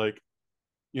trip? Like,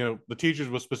 the teachers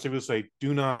would specifically say,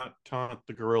 "Do not taunt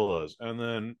the gorillas," and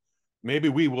then maybe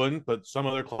we wouldn't, but some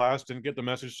other class didn't get the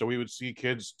message, so we would see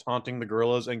kids taunting the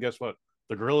gorillas, and guess what?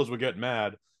 The gorillas would get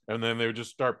mad, and then they would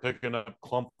just start picking up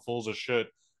clumpfuls of shit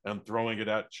and throwing it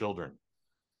at children.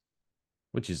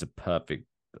 Which is a perfect.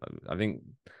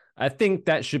 I think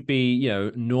that should be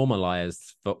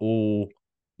normalized for all.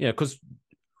 Because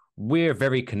we're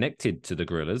very connected to the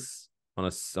gorillas on a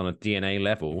DNA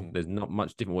level. There's not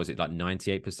much different. Was it like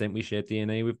 98% we share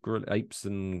DNA with apes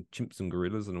and chimps and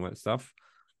gorillas and all that stuff?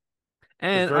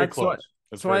 And it's very close.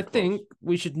 I think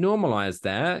we should normalize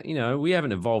that. We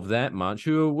haven't evolved that much.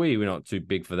 Who are we? We're not too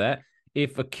big for that.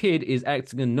 If a kid is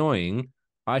acting annoying,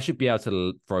 I should be able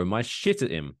to throw my shit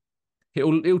at him.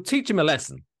 It'll teach him a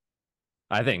lesson,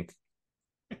 I think.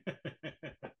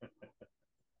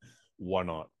 Why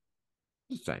not?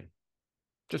 Just saying.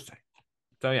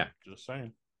 So yeah. Just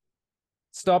saying.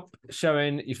 Stop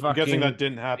showing you fucking. I'm guessing that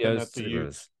didn't happen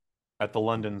at the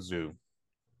London Zoo.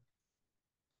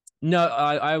 No,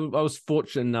 I was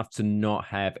fortunate enough to not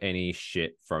have any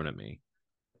shit thrown at me.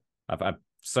 I've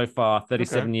so far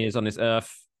 37 years on this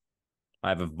earth,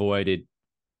 I've avoided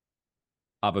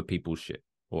other people's shit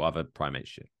or other primate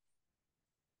shit.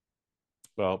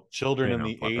 Well, children in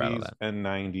the 80s and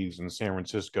 90s in San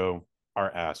Francisco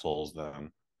are assholes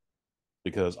then,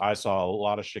 because I saw a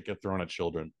lot of shit get thrown at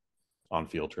children on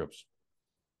field trips.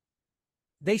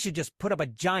 They should just put up a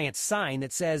giant sign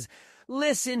that says,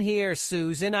 "Listen here,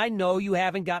 Susan, I know you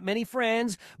haven't got many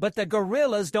friends, but the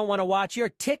gorillas don't want to watch your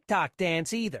TikTok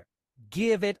dance either.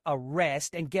 Give it a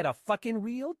rest and get a fucking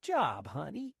real job,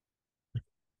 honey."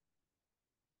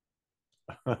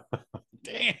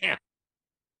 Damn.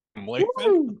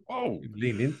 Lathan. Whoa.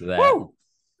 Lean into that. Whoa.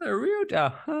 A real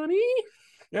job, honey.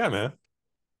 Yeah, man.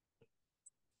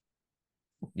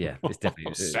 Yeah, it's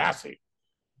definitely sassy.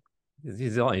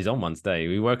 He's on one day.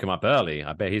 We woke him up early.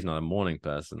 I bet he's not a morning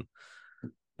person.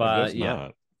 But yeah,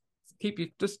 not.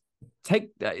 Just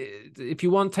take if you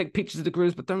want, take pictures of the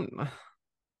gorillas, but don't.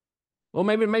 Or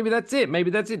maybe that's it. Maybe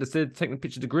that's it. Instead of taking a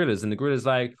picture of the gorillas, and the gorillas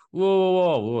like,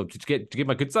 whoa. Did you get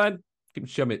my good side?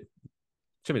 Show me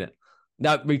that.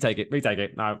 No, retake it.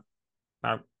 No.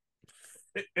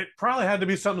 It probably had to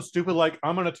be something stupid like,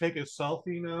 "I'm gonna take a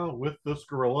selfie now with this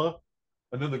gorilla,"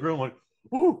 and then the gorilla like,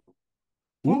 "Ooh,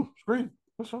 screen.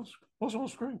 What's on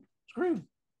screen? Screen."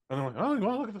 And they're like, "Oh, you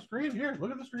want to look at the screen? Here,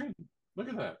 look at the screen. Look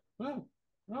at that. Oh,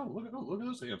 look at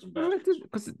this handsome bastard."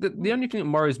 Because the only thing that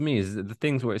worries me is the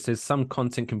things where it says some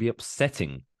content can be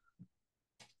upsetting.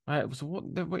 Right, so what?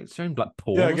 It's showing like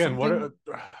porn. Yeah, again,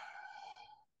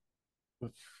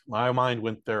 my mind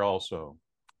went there also.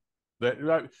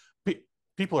 That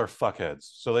people are fuckheads,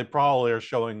 so they probably are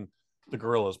showing the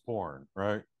gorillas porn,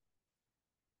 right?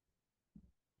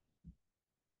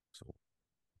 So,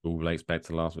 all relates back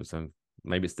to last week. So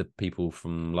maybe it's the people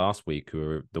from last week who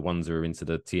are the ones who are into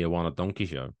the Tijuana Donkey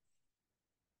Show,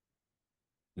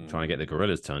 trying to get the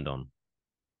gorillas turned on.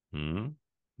 I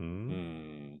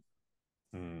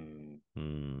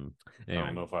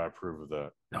don't know if I approve of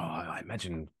that. No, I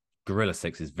imagine gorilla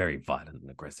sex is very violent and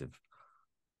aggressive.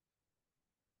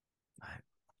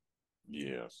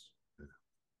 Yes.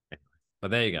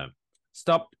 But there you go.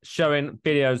 Stop showing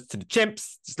videos to the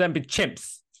chimps. Just let them be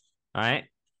chimps. All right.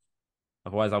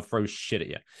 Otherwise, I'll throw shit at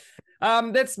you.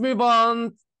 Let's move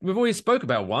on. We've already spoke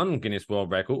about one Guinness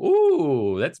World Record.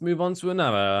 Ooh, let's move on to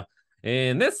another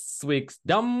in this week's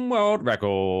Dumb World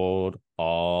Record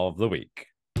of the Week.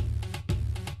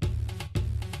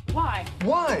 Why?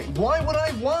 Why? Why would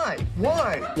I? Why?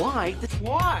 Why? Why?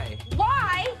 Why?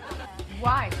 Why?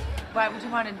 Why? Why would you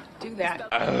want to do that?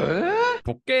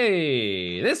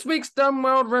 Okay, this week's Dumb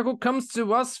World Record comes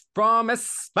to us from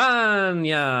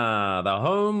España, the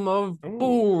home of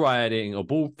bull riding or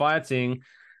bullfighting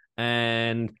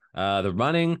and the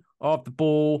running of the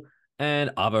bull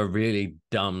and other really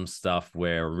dumb stuff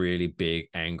where a really big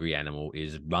angry animal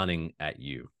is running at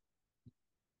you.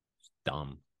 It's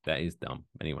dumb. That is dumb.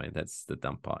 Anyway, that's the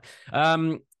dumb part.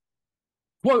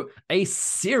 Quote, a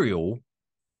serial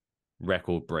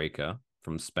record breaker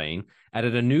from Spain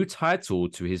added a new title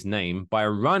to his name by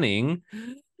running.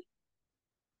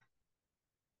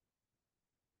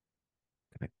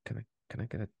 Can I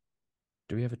get a?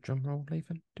 Do we have a drum roll,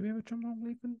 Lathan? Do we have a drum roll,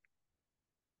 Lathan?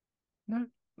 No.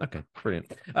 Okay,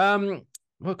 brilliant.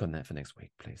 Work on that for next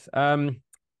week, please.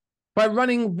 By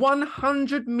running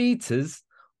 100 meters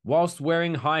whilst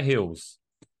wearing high heels.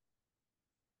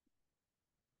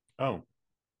 Oh.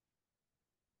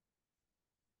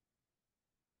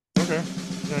 Okay.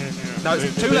 Yeah. No,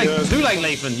 it's too late. Too late,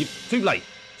 Lathan. Too late.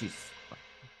 Jeez.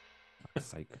 For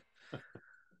sake.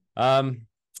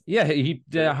 Yeah, he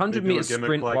did a 100-meter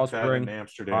sprint like whilst wearing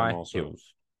high also.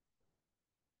 heels.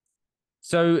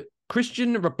 So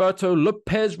Christian Roberto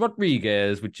Lopez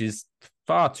Rodriguez, which is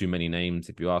far too many names,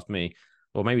 if you ask me,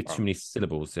 or maybe too many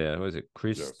syllables here. What is it?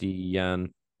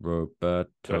 Christian Roberto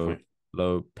Definitely.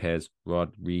 Lopez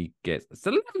Rodriguez. It's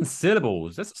 11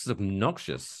 syllables. That's just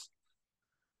obnoxious.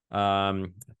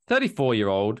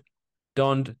 34-year-old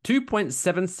donned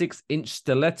 2.76-inch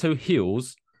stiletto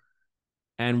heels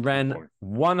and ran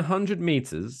 100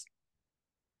 meters.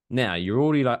 Now you're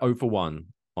already like 0 for 1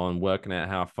 on working out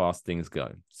how fast things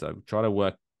go. So try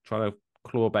to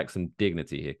claw back some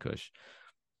dignity here, Kush.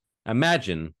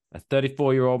 Imagine a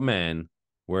 34-year-old man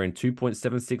wearing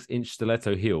 2.76-inch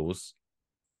stiletto heels.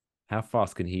 How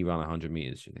fast can he run 100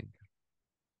 meters, do you think?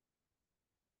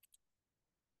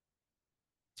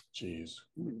 Jeez.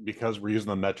 Because we're using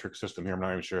the metric system here, I'm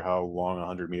not even sure how long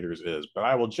 100 meters is, but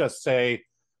I will just say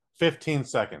 15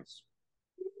 seconds.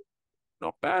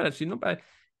 Not bad, actually, not bad.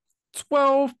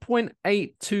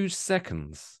 12.82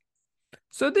 seconds.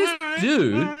 So this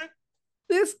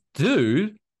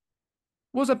dude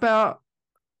was about,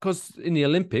 because in the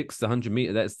Olympics, the 100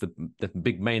 meter, that's the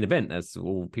big main event. That's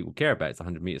all people care about. It's a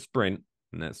 100 meter sprint.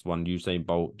 And that's one Usain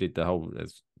Bolt did the whole,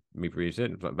 as me previously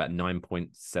said, about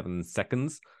 9.7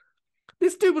 seconds.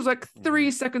 This dude was like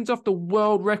 3 seconds off the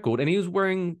world record and he was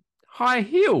wearing high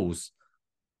heels.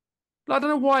 I don't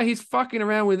know why he's fucking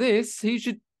around with this. He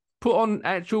should put on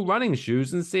actual running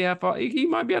shoes and see how far he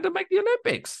might be able to make the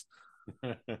Olympics.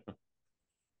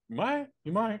 He might.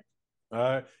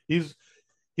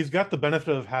 He's got the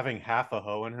benefit of having half a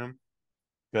hoe in him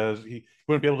because he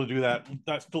wouldn't be able to do that.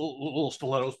 That's little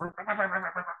stilettos.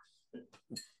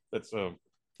 That's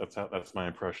my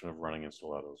impression of running in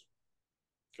stilettos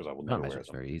because I will never wear them. It's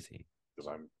very easy.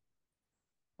 Because I'm.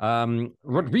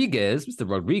 Mr.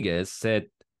 Rodriguez said,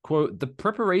 quote, the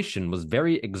preparation was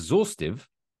very exhaustive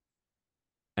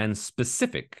and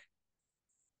specific.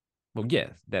 Well, yeah,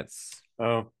 that's...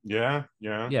 Oh, yeah.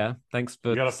 Yeah, thanks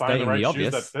for you gotta find stating the right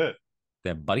obvious. shoes that fit.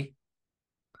 There, buddy.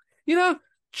 You know,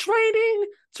 training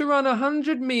to run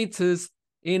 100 meters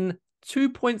in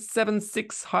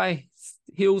 2.76 high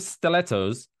heel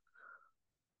stilettos,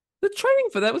 the training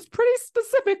for that was pretty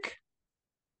specific.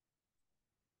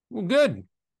 Well, good.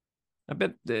 I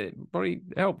bet it probably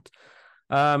helped.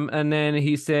 And then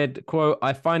he said, quote,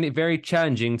 I find it very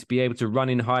challenging to be able to run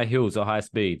in high heels or high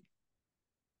speed.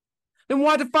 Then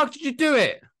why the fuck did you do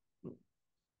it?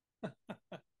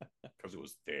 Because it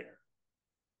was there,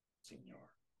 senor.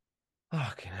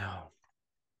 Fucking hell.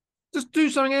 Just do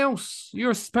something else.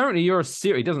 Apparently you're a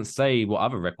serial. He doesn't say what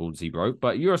other records he broke,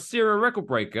 but you're a serial record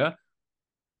breaker.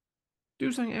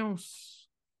 Do something else.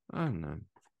 I don't know.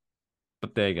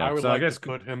 But there you go. I would like to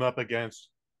put him up against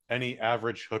any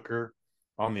average hooker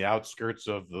on the outskirts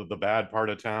of the bad part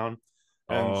of town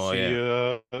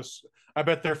and I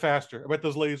bet they're faster. I bet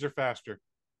those ladies are faster.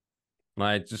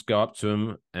 Like, just go up to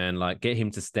him and like get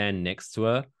him to stand next to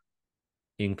her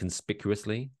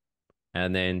inconspicuously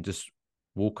and then just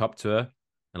walk up to her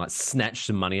and like snatch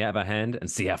some money out of her hand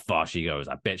and see how far she goes.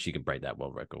 I bet she could break that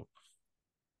world record.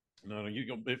 No,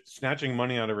 if snatching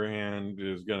money out of her hand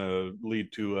is going to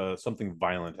lead to something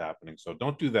violent happening. So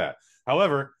don't do that.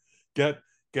 However, get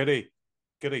a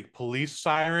police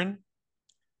siren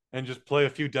and just play a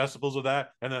few decibels of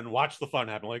that, and then watch the fun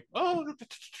happen. Like, oh,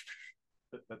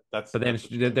 that's. But then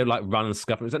they're like running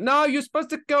scuffling. It's like, no, you're supposed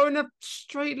to go in a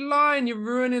straight line. You're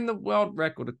ruining the world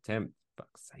record attempt.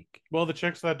 Fuck's sake. Well, the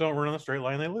chicks that don't run on a straight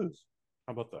line, they lose.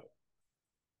 How about that?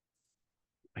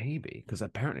 Maybe, because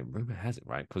apparently rumor has it,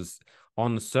 right? Because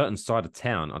on a certain side of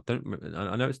town,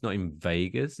 I know it's not in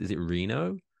Vegas. Is it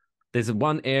Reno? There's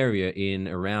one area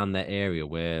around that area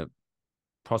where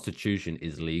prostitution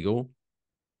is legal.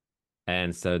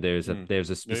 And so there's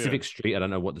a specific street. I don't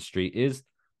know what the street is,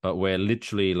 but where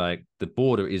literally like the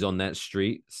border is on that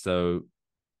street. So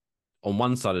on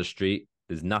one side of the street,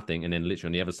 there's nothing. And then literally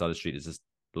on the other side of the street is just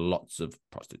lots of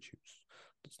prostitutes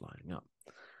just lining up.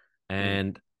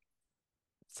 And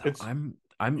so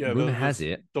rumor has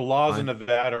it. The laws in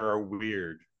Nevada are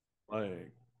weird.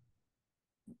 Like,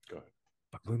 go ahead.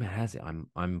 But rumor has it,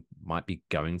 I'm might be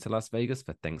going to Las Vegas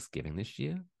for Thanksgiving this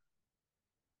year.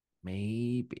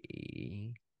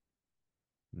 Maybe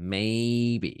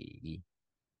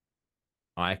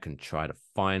I can try to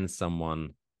find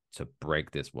someone to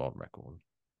break this world record.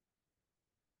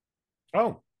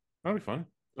 Oh, that'll be fun.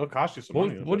 It'll cost you some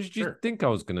money. What did you think I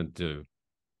was gonna do?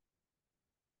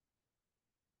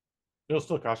 It'll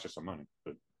still cost you some money.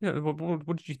 But yeah,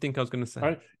 what did you think I was gonna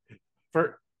say?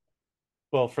 For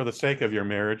the sake of your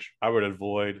marriage, I would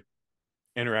avoid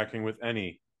interacting with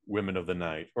any women of the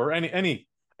night or any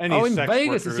in sex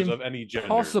Vegas, workers it's of any gender.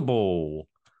 Possible.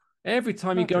 Every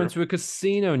time you go into a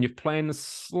casino and you're playing the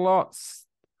slots,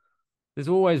 there's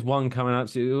always one coming up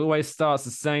to you. It always starts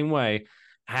the same way.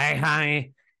 Hey,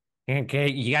 honey,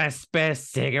 you got a spare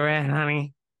cigarette,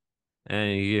 honey?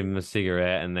 And you give them a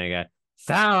cigarette, and they go,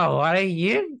 so what are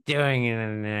you doing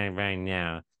in there right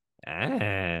now?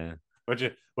 Would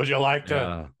you like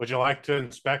to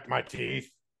inspect my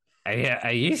teeth?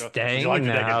 Are you staying would you like in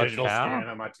to the take hotel? a digital scan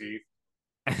of my teeth?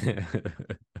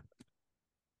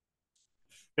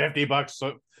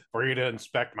 $50 for you to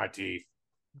inspect my teeth.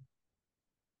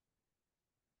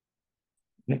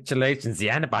 Congratulations, the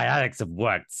antibiotics have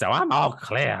worked, so I'm all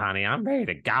clear, honey. I'm ready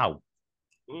to go.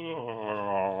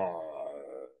 Ooh.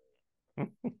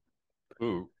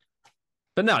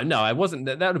 But no, I wasn't.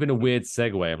 That would have been a weird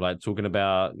segue of like talking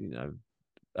about,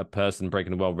 a person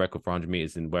breaking the world record for 100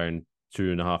 meters and wearing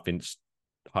 2.5-inch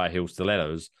high heel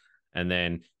stilettos, and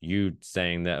then you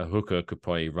saying that a hooker could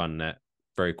probably run that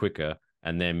very quicker,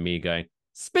 and then me going,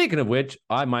 speaking of which,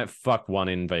 I might fuck one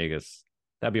in Vegas.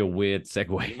 That'd be a weird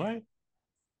segue. You might.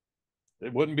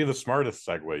 It wouldn't be the smartest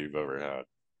segue you've ever had.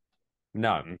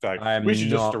 No, in fact, we should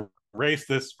just erase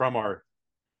this from our.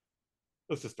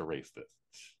 Let's just erase this.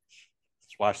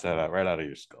 Splash that out right out of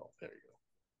your skull. There you go.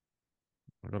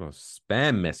 I got a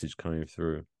spam message coming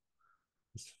through.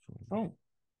 Oh,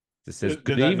 it says,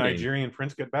 did that Nigerian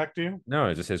prince get back to you? No,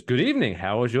 it just says, good evening.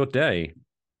 How was your day?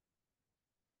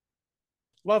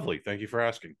 Lovely. Thank you for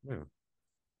asking. Yeah.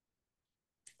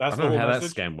 That's I don't know how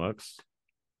message? that scam works.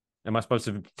 Am I supposed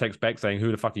to text back saying,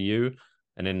 who the fuck are you?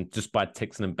 And then just by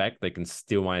texting them back, they can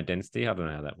steal my identity? I don't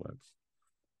know how that works.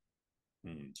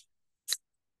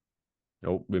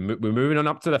 Oh, we're moving on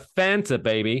up to the Fanta,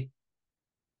 baby.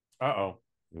 Uh-oh.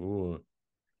 Ooh.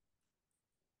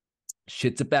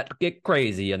 Shit's about to get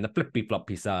crazy on the flippy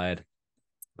floppy side.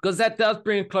 Because that does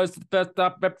bring it close to the first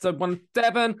half of episode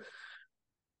 107.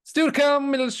 Still to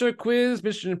come, middle of the show quiz,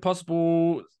 Mission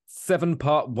Impossible 7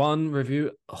 Part 1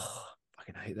 review. Oh, I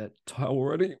fucking hate that title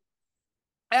already.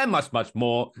 And much, much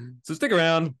more. So stick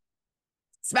around.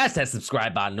 Smash that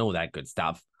subscribe button, all that good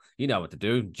stuff. You know what to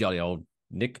do, jolly old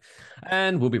Nick.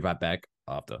 And we'll be right back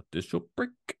after this short break.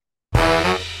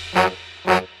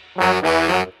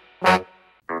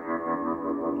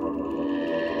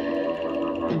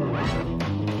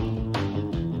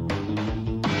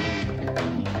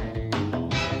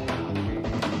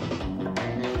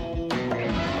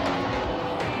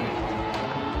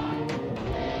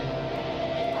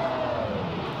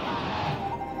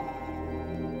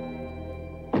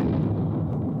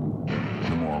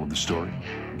 The story: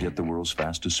 get the world's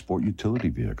fastest sport utility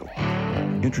vehicle.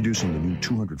 Introducing the new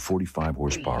 245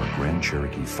 horsepower Grand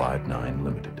Cherokee 5.9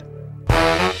 Limited.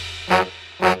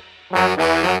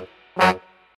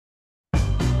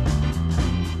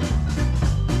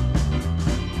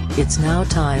 It's now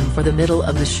time for the middle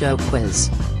of the show quiz.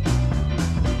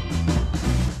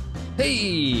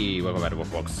 Hey, welcome back to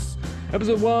Wolfbox.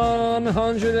 Episode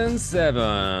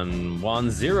 107.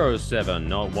 107,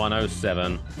 not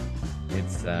 107.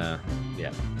 It's, yeah.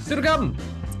 Still to come.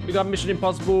 We got Mission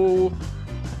Impossible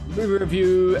movie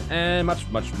review and much,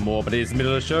 much more. But it is the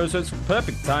middle of the show, so it's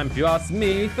perfect time, if you ask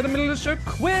me, for the middle of the show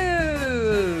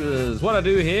quiz. What I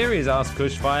do here is ask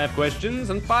Kush 5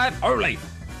 questions and 5 only.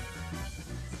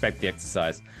 respect the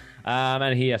exercise.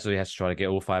 And he actually has to try to get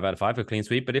all 5 out of 5 for a clean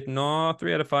sweep, but if not,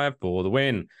 3 out of 5 for the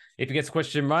win. If he gets a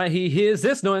question right, he hears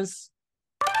this noise,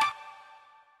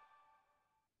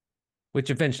 which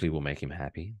eventually will make him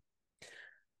happy.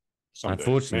 Someday,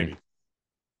 Unfortunately, maybe.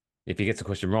 if he gets a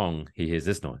question wrong, he hears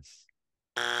this noise.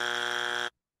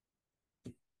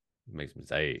 It makes him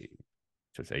say,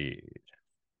 So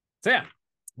yeah,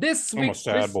 this week. I'm a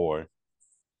sad boy.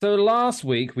 So last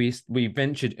week we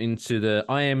ventured into the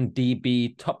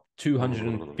IMDb top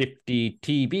 250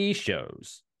 TV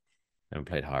shows, and we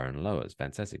played higher and lower. It's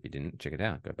fantastic. If you didn't check it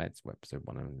out, go back to episode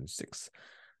 106.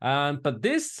 But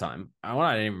this time, what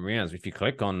I didn't realize, if you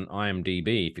click on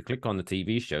IMDb, if you click on the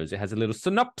TV shows, it has a little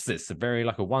synopsis, a very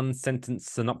like a 1-sentence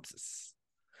synopsis.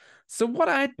 So what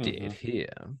I did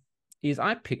here is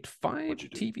I picked 5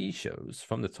 TV shows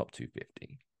from the top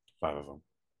 250. 5 of them.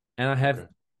 And I have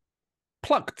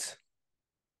plucked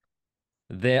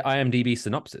their IMDb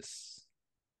synopsis.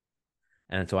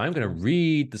 And so I'm going to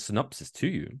read the synopsis to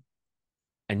you,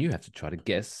 and you have to try to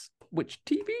guess which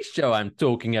TV show I'm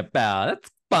talking about.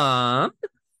 That's fun.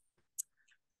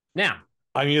 Now,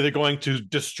 I'm either going to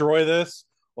destroy this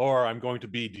or I'm going to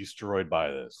be destroyed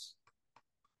by this.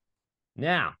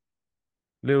 Now,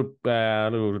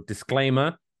 little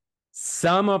disclaimer.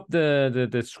 Some of the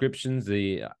descriptions,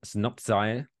 the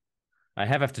synopsis, I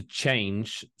have to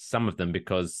change some of them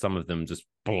because some of them just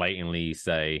blatantly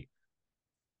say,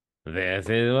 "This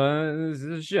is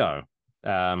a show."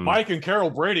 Mike and Carol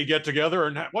Brady get together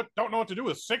and don't know what to do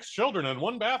with 6 children in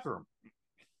 1 bathroom.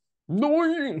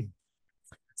 No.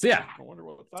 So yeah, I wonder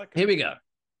what that. Here we go.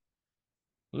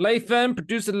 Lathan,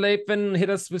 producer Lathan, hit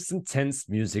us with some tense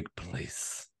music,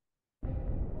 please.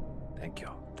 Thank you.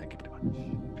 Thank you very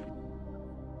much.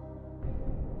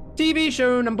 TV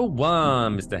show number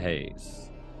 1, Mr. Hayes.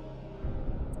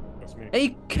 That's me.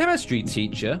 A chemistry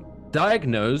teacher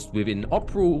diagnosed with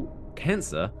inoperable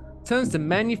cancer turns to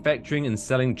manufacturing and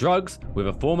selling drugs with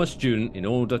a former student in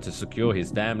order to secure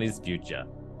his family's future.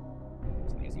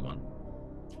 It's an easy one.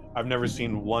 I've never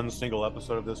seen one single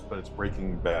episode of this, but it's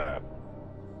Breaking Bad.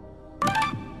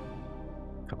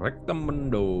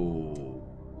 Correctamundo.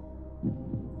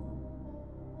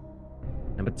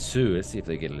 Number 2, let's see if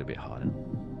they get a little bit harder.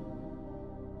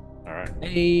 All right.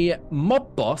 A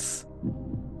mob boss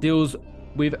deals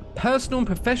with personal and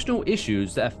professional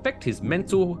issues that affect his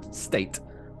mental state,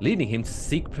 leading him to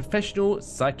seek professional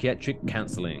psychiatric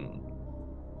counseling.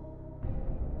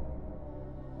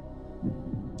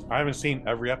 I haven't seen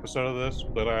every episode of this,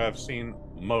 but I have seen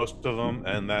most of them,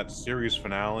 and that series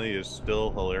finale is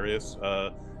still hilarious.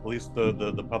 At least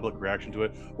the public reaction to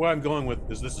it. What I'm going with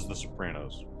is this is The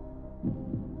Sopranos.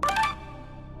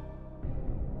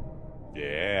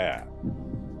 Yeah.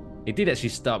 It did actually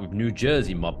start with New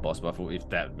Jersey mob boss, but I thought if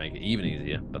that would make it even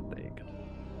easier. But there you go.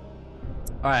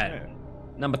 All right, Yeah.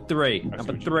 number 3.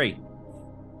 Number 3.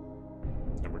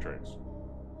 Number traits.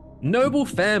 Noble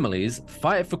families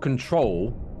fight for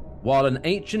control while an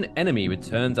ancient enemy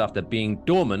returns after being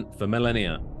dormant for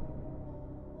millennia.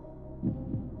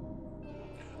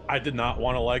 I did not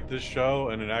want to like this show,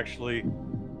 and it actually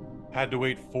had to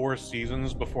wait 4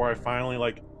 seasons before I finally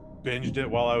binged it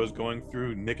while I was going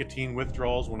through nicotine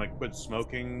withdrawals when I quit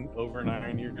smoking over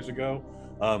 9 years ago.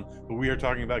 But we are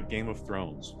talking about Game of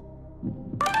Thrones.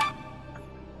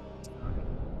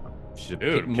 Should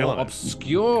Dude, pick more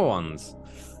obscure ones.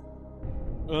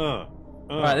 All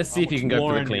right, let's see if you can go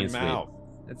for a clean sweep.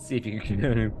 Let's see if you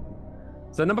can.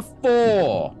 So number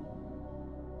 4.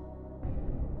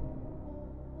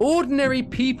 Ordinary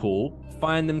people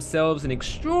find themselves in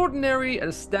extraordinary and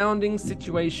astounding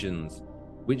situations,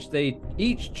 which they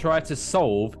each try to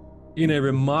solve in a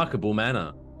remarkable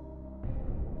manner.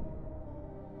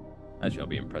 Actually, I'll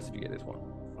be impressed if you get this one.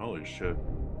 Holy shit.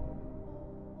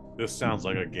 This sounds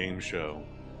like a game show.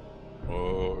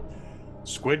 Oh,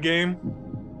 Squid Game?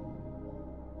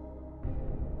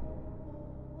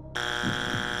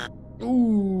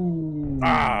 Ooh.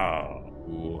 Ah.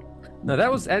 Ooh. No,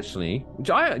 that was actually, which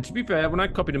to be fair, when I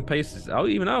copied and pasted this, I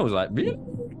was like, really?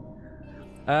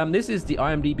 This is the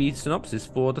IMDb synopsis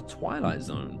for The Twilight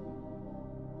Zone.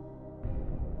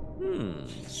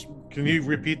 Can you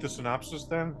repeat the synopsis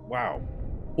then? Wow.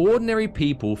 Ordinary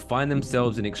people find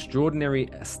themselves in extraordinary,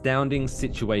 astounding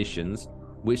situations,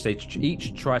 which they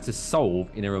each try to solve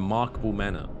in a remarkable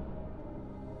manner.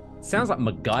 Sounds like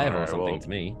MacGyver or something to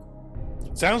me.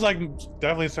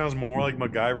 Definitely sounds more like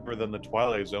MacGyver than The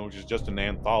Twilight Zone, which is just an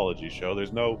anthology show.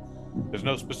 There's no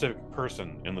specific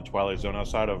person in The Twilight Zone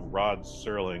outside of Rod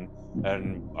Serling,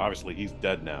 and obviously he's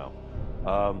dead now.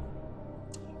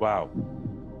 Wow.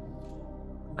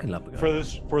 I love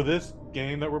MacGyver. For this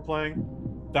game that we're playing,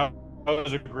 that That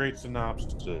was a great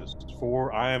synopsis.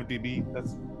 For IMDb,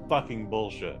 that's fucking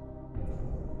bullshit.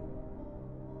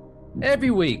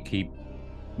 Every week he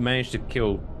managed to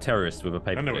kill terrorists with a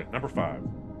paperclip. Anyway, number 5.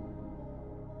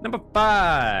 Number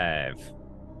 5.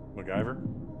 MacGyver?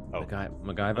 Oh.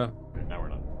 MacGyver? Okay, now we're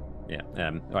not. Yeah.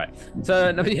 All right.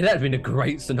 So that'd been a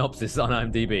great synopsis on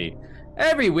IMDb.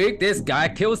 Every week, this guy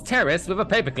kills terrorists with a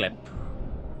paperclip.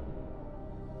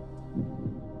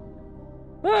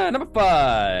 Number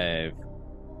 5.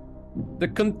 The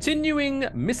continuing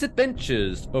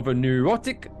misadventures of a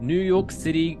neurotic New York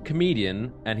City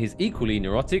comedian and his equally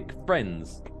neurotic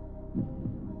friends.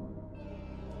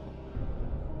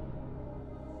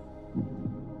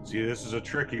 See, this is a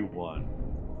tricky one.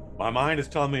 My mind is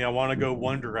telling me I want to go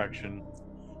one direction,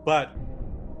 but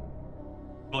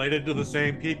related to the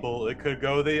same people, it could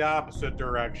go the opposite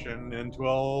direction into a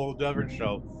whole different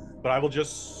show. But I will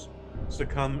just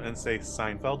succumb and say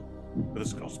Seinfeld. But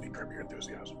this could also be Curb Your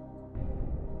Enthusiasm.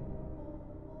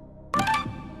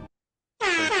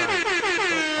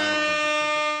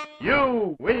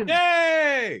 You win.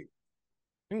 Yay!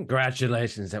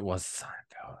 Congratulations, that was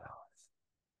Seinfeld.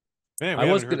 Man, we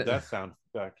haven't heard that sound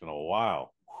back in a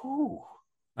while. Whew.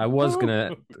 I was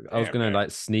gonna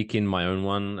like sneak in my own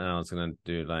one, and I was gonna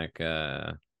do like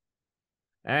a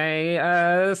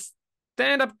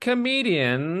stand-up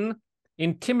comedian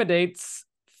intimidates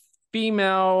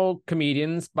female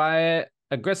comedians by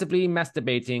aggressively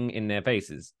masturbating in their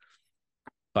faces.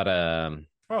 But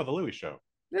the Louis Show.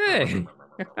 Yeah.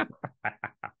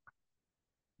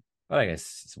 But I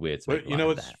guess it's weird. But you know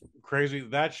what's crazy?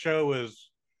 That show was.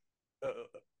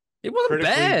 It wasn't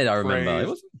bad. I remember it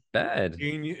wasn't bad.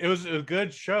 It was a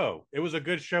good show. It was a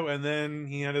good show, and then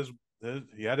he had his thing.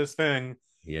 He had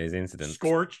his incident.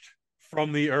 Scorched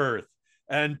from the earth,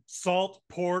 and salt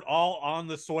poured all on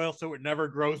the soil, so it never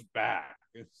grows back.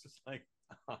 It's just like,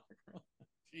 oh,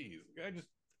 geez,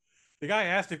 the guy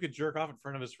asked if he could jerk off in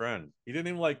front of his friend. He didn't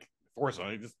even like force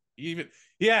him. He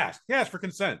asked for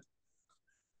consent.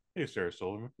 Hey, Sarah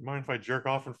Silverman, mind if I jerk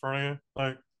off in front of you?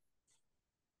 Like.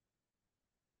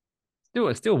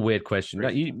 Still a weird question.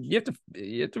 Like, you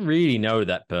have to really know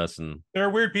that person. They're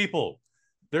weird people.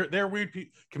 They're weird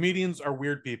people. Comedians are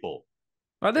weird people.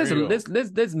 Well,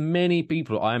 there's many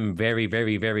people I'm very,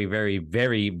 very, very, very,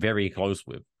 very, very close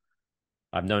with.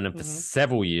 I've known them for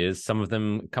several years, some of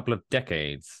them a couple of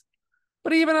decades.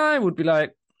 But even I would be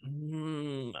like, I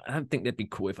don't think that'd be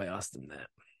cool if I asked them that.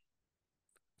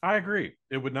 I agree.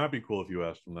 It would not be cool if you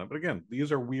asked them that. But again,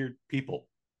 these are weird people.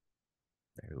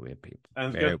 Very weird people.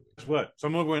 And guess what?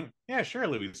 Someone went, yeah, sure,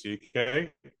 Louis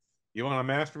C.K. You want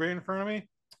to masturbate in front of me? It's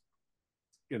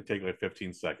going to take like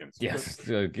 15 seconds. Yes.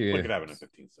 Look it happen in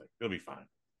 15 seconds. It'll be fine.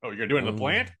 Oh, you're going to do it in the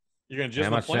plant? You're going to jizz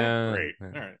in the plant? Great. All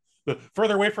right. The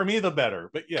further away from me, the better.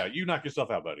 But yeah, you knock yourself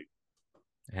out, buddy.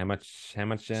 How much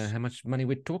money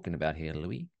we're talking about here,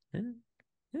 Louis? Huh?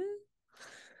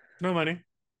 No money.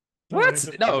 What?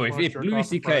 No, if Louis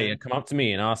C.K. had come up to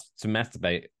me and asked to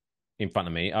masturbate in front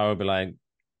of me, I would be like,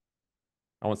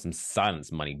 I want some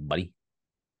silence money, buddy.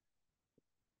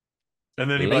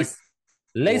 And then he'd be like,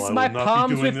 lace my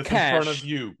palms with cash, in front of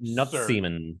you, not sir.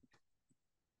 semen.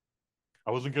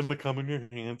 I wasn't going to come in your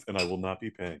hands, and I will not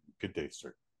be paying. Good day,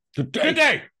 sir. Good day. Good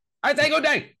day. I say good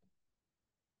day.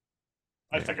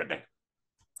 I say good day.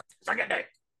 Say good day.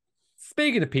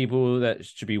 Speaking of people that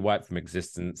should be wiped from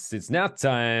existence, it's now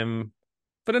time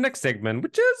for the next segment,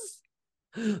 which is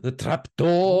the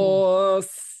Trapdoor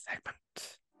segment.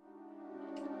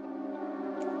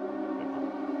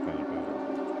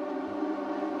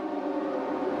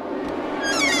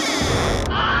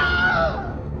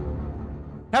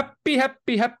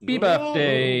 Happy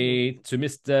birthday to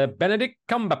Mr. Benedict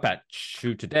Cumberbatch,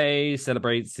 who today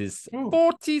celebrates his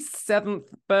 47th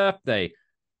birthday.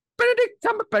 Benedict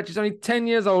Cumberbatch is only 10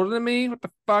 years older than me. What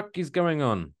the fuck is going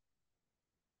on?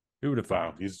 Who would have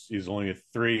thought? Wow, he's only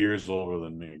 3 years older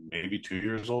than me, maybe 2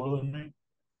 years older than me.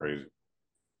 Crazy.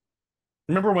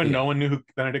 Remember when no one knew who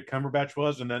Benedict Cumberbatch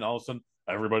was, and then all of a sudden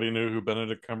everybody knew who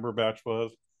Benedict Cumberbatch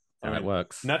was? And that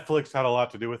works. Netflix had a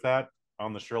lot to do with that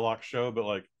on the Sherlock show, but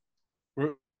like,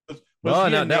 that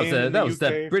was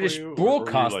the British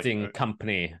Broadcasting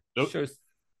Company. Nope. It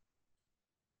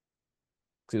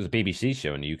was a BBC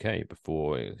show in the UK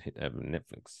before it hit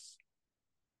Netflix.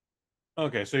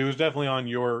 Okay, so he was definitely on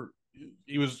your.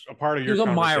 He was a part of your. He was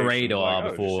on my radar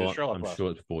like, before. I'm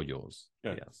sure it's before yours.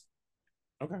 Yeah. Yes.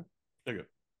 Okay. Very good.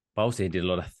 But also, he did a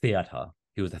lot of theatre.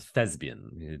 He was a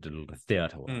thespian. He did a lot of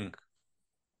theatre work.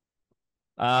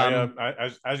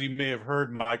 As you may have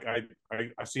heard, Mike,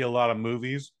 I see a lot of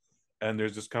movies, and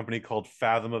there's this company called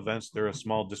Fathom Events. They're a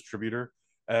small distributor,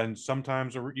 and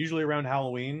sometimes, usually around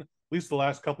Halloween, least the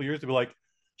last couple of years, to be like,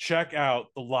 check out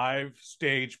the live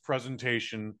stage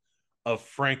presentation of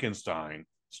Frankenstein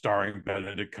starring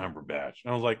Benedict Cumberbatch.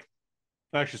 And I was like,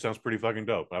 that actually sounds pretty fucking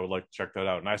dope. I would like to check that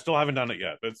out. And I still haven't done it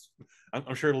yet.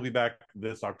 I'm sure it'll be back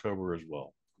this October as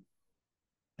well.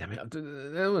 I mean,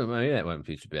 that won't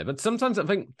feature bad. But sometimes I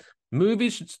think people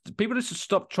should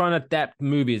stop trying to adapt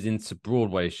movies into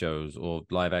Broadway shows or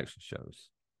live action shows.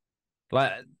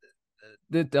 Like,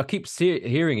 I keep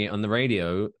hearing it on the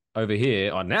radio over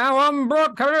here. Oh, now I'm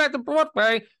coming back to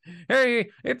Broadway. Hey,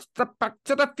 it's the Back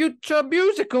to the Future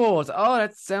musicals. Oh,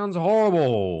 that sounds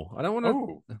horrible. I don't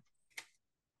want to.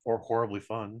 Or horribly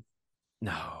fun.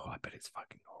 No, I bet it's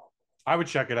fucking horrible. I would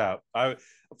check it out. I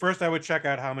would check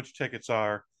out how much tickets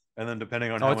are, and then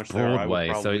depending on how much Broadway,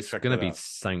 there are, so it's going to be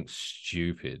something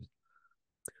stupid.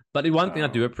 But the one thing I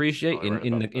do appreciate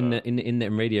in the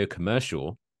radio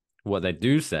commercial, what they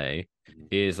do say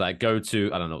is like, go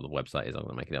to, I don't know what the website is, I'm going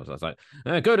to make it up. So it's like,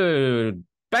 go to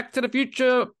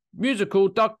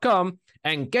backtothefuturemusical.com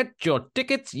and get your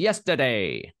tickets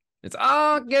yesterday. It's,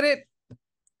 get it.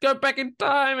 Go back in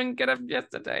time and get them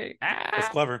yesterday. That's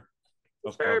clever.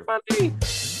 That's very funny.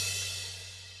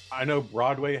 I know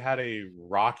Broadway had a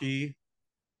Rocky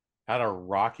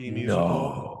musical.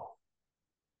 No.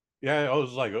 Yeah, it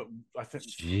was like, I think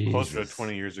closer to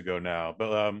 20 years ago now.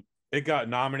 But it got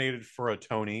nominated for a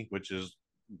Tony, which is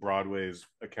Broadway's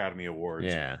Academy Awards.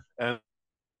 Yeah. And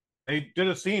they did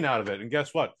a scene out of it. And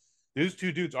guess what? These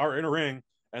two dudes are in a ring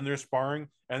and they're sparring.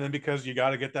 And then because you got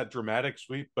to get that dramatic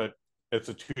sweep, but it's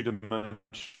a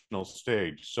two-dimensional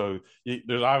stage. So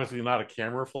there's obviously not a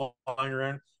camera flying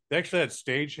around. They actually had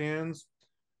stagehands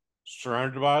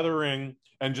surrounded by the ring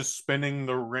and just spinning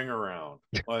the ring around.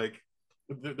 Like,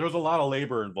 there's a lot of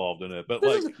labor involved in it, but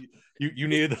like you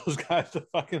needed those guys to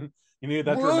fucking, you needed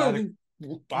that dramatic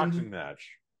boxing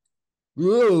match.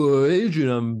 Whoa, Adrian,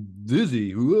 I'm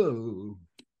dizzy. Whoa.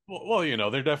 Well, you know,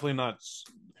 they're definitely not.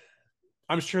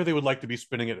 I'm sure they would like to be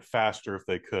spinning it faster if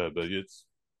they could, but it's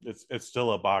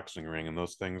still a boxing ring, and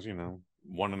those things, you know,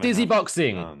 1.5 dizzy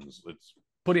boxing. Tons. It's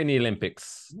put it in the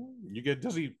Olympics. You get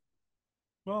dizzy.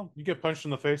 Well, you get punched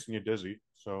in the face and you're dizzy.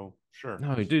 So sure.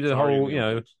 No, you do the whole, you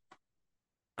know,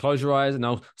 close your eyes and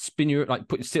I'll spin you, like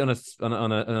sit on a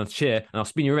chair and I'll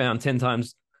spin you around 10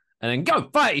 times and then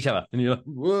go fight each other. And you're like,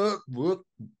 what?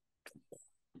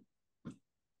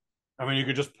 I mean, you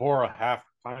could just pour a half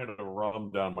pint of rum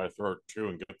down my throat too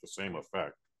and get the same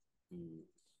effect.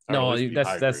 No,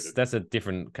 that's a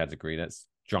different category. That's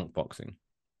drunk boxing.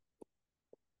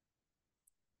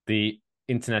 The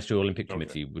International Olympic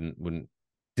Committee wouldn't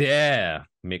dare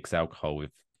mix alcohol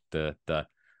with the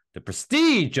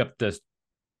prestige of the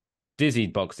dizzy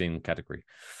boxing category.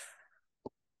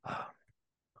 But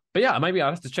yeah, maybe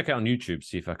I'll have to check out on YouTube,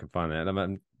 see if I can find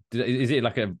that. Is it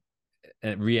like a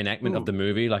reenactment of the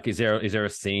movie? Like, is there a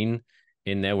scene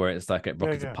in there where it's like at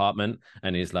Rocky's apartment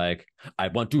and he's like, I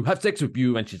want to have sex with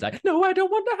you, and she's like, no, I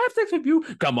don't want to have sex with you,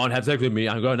 come on, have sex with me,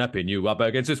 I'm gonna pin you up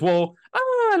against this wall,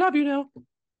 I love you now.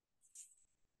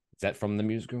 Is that from the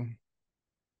musical?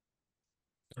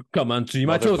 Come on, see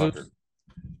my children.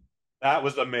 That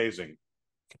was amazing.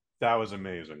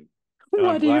 And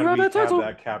Why do you have that title?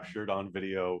 Have that captured on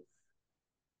video.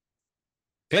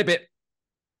 Clip it.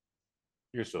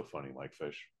 You're so funny, Mike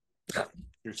Fish.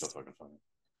 You're so fucking funny.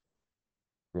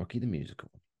 Rocky the Musical.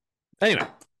 Anyway,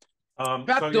 I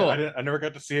never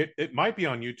got to see it. It might be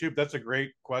on YouTube. That's a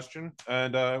great question,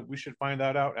 and we should find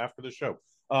that out after the show.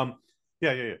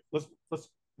 Yeah. Let's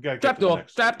Trapped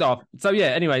off. So yeah.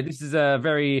 Anyway, this is a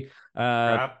very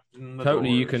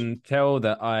totally. You can tell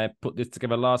that I put this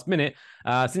together last minute.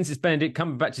 Since it's Benedict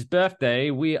Cumberbatch's birthday,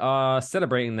 we are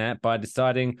celebrating that by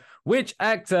deciding which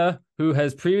actor who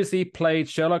has previously played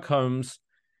Sherlock Holmes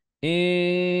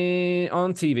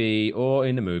on TV or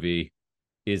in the movie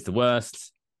is the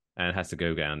worst and has to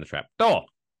go down the trap door.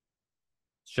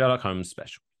 Sherlock Holmes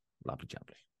special. Lovely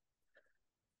jubbly.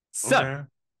 So,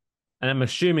 and I'm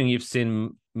assuming you've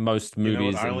seen most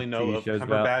movies. I only know of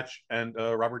Cumberbatch and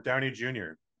Robert Downey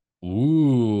Jr.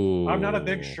 Ooh. I'm not a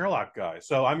big Sherlock guy,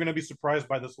 so I'm going to be surprised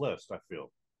by this list, I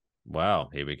feel. Wow,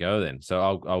 here we go then.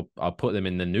 So I'll put them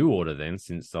in the new order then,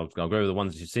 since I'll go over the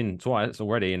ones you've seen twice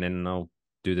already, and then I'll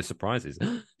do the surprises.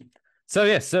 So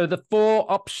the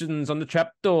 4 options on the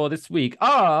trapdoor this week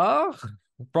are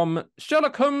from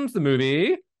Sherlock Holmes the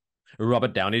movie,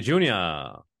 Robert Downey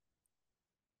Jr.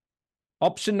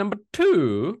 Option number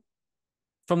 2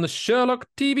 from the Sherlock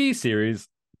TV series,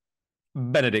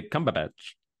 Benedict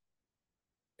Cumberbatch.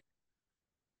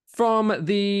 From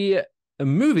the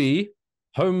movie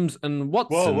Holmes and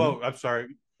Watson. Whoa! I'm sorry.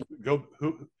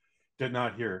 Who did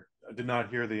not hear? I did not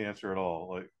hear the answer at all.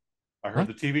 Like, I heard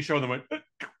the TV show and then went.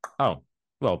 Oh,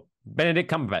 well,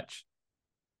 Benedict Cumberbatch,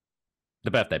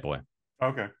 the birthday boy.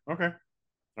 Okay. All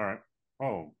right.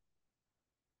 Oh.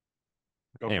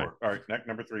 Go Anyway. for it. All right,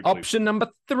 number 3, please. Option number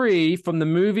 3 from the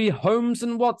movie Holmes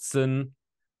and Watson,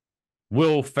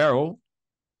 Will Ferrell.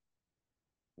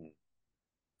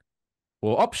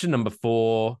 Or option number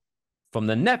 4 from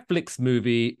the Netflix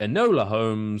movie Enola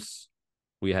Holmes,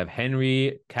 we have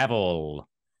Henry Cavill.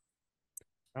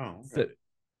 Oh, okay. So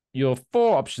your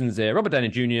 4 options there: Robert Downey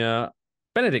Jr.,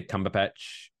 Benedict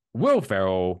Cumberbatch, Will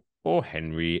Ferrell, or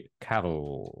Henry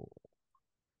Cavill.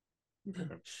 Okay.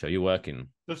 So you're working.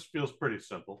 This feels pretty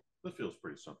simple.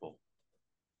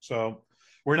 So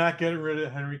we're not getting rid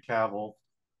of Henry Cavill.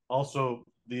 Also,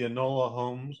 the Enola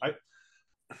Holmes.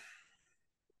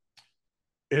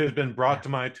 It has been brought to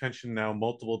my attention now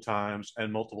multiple times,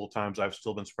 and multiple times I've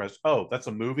still been surprised. Oh, that's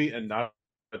a movie and not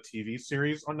a TV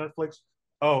series on Netflix.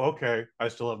 Oh, okay. I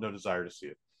still have no desire to see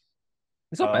it.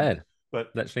 It's not bad,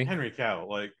 but actually. Henry Cavill,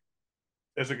 like,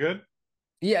 is it good?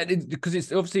 Yeah, because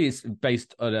it's obviously it's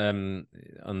based on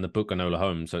the book Enola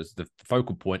Holmes, so it's the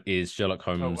focal point is Sherlock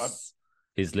Holmes,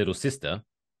 his little sister.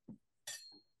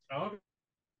 Oh,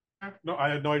 no, I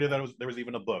had no idea that there was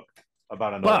even a book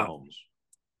about Enola Holmes.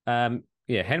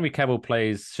 Yeah, Henry Cavill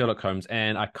plays Sherlock Holmes,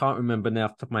 and I can't remember now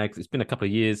off the top of my head. It's been a couple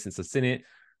of years since I've seen it.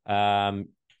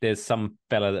 There's some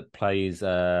fella that plays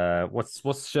what's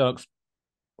Sherlock's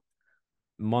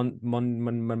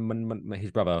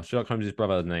his brother, Sherlock Holmes'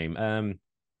 brother's name.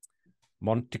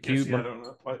 Montague. I don't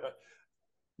know.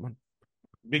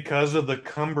 Because of the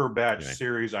Cumberbatch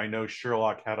series, I know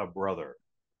Sherlock had a brother,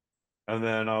 and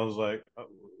then I was like, oh,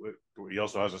 he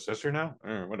also has a sister now.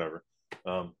 Whatever.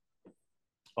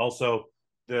 Also,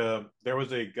 there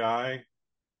was a guy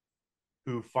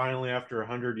who finally, after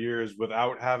 100 years,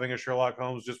 without having a Sherlock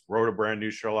Holmes, just wrote a brand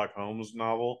new Sherlock Holmes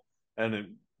novel, and it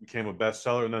became a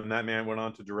bestseller. And then that man went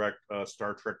on to direct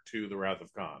Star Trek II: The Wrath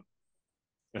of Khan.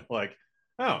 Like,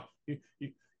 oh,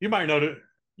 you might know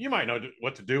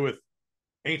what to do with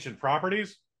ancient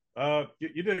properties.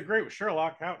 You did great with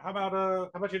Sherlock. How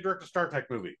about you direct a Star Trek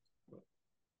movie?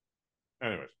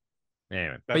 Anyway,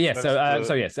 but yeah,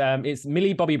 so yes, it's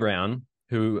Millie Bobby Brown,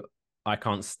 who I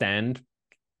can't stand.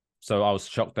 So I was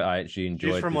shocked that I actually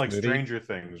enjoyed. She's from like movie. Stranger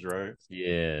Things, right?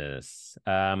 Yes.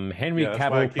 Henry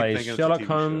Cavill plays Sherlock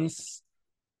Holmes.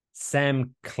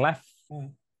 Sam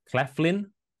Claflin.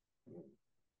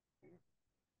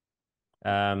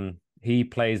 He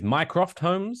plays Mycroft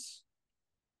Holmes,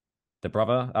 the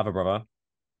other brother,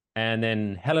 and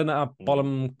then Helena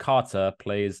Bonham Carter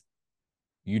plays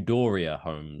Eudora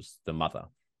Holmes, the mother.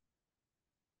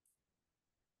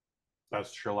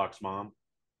 That's Sherlock's mom.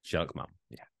 Sherlock's mom,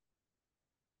 yeah.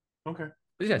 Okay.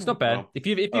 But yeah, it's not bad. If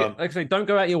you like I say, don't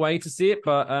go out your way to see it,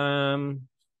 but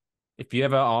if you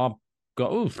ever I've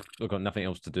got nothing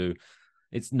else to do,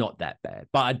 it's not that bad.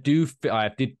 But I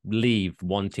did leave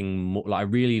wanting more. Like, I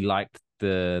really liked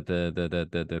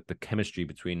the chemistry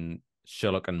between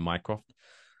Sherlock and Mycroft,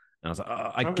 and I was like,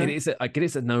 I get it. I get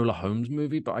it's a Enola Holmes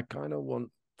movie, but I kind of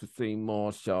want to see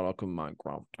more Sherlock and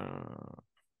Mycroft. But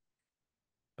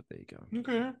there you go.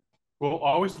 Okay. Well,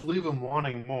 always leave them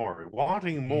wanting more.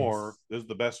 Wanting more is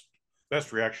the best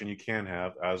reaction you can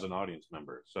have as an audience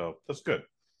member. So that's good.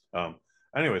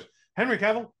 Anyways, Henry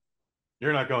Cavill,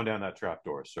 you're not going down that trap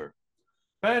door, sir.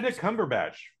 Benedict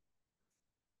Cumberbatch,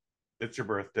 it's your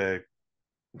birthday.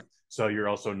 So you're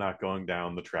also not going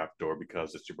down the trap door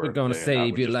because it's your birthday. We're going to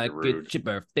save you like it's your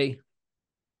birthday.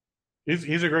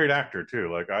 He's a great actor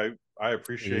too. Like, I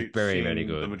appreciate very, very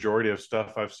good. The majority of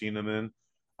stuff I've seen him in.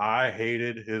 I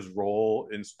hated his role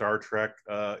in Star Trek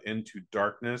Into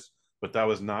Darkness, but that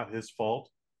was not his fault.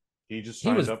 He just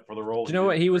signed up for the role. Do you know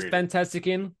what he was fantastic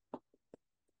in?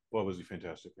 What was he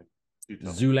fantastic in?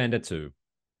 Zoolander 2.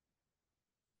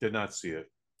 Did not see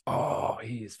it. Oh,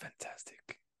 he is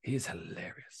fantastic. He is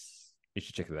hilarious. You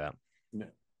should check it out. Yeah.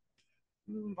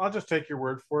 I'll just take your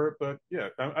word for it, but yeah,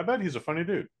 I bet he's a funny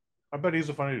dude. I bet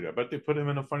they put him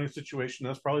in a funny situation.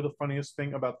 That's probably the funniest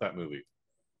thing about that movie.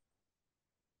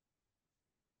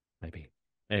 Maybe.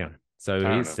 Anyway,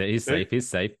 so he's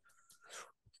safe.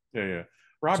 Yeah.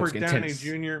 Robert Downey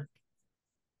Jr.,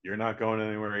 you're not going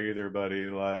anywhere either, buddy.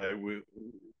 Like,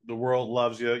 the world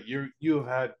loves you. You've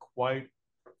had quite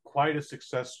a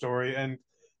success story. And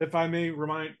if I may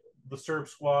remind the Serb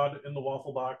Squad in the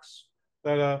Waffle Box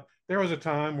that there was a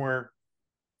time where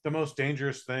the most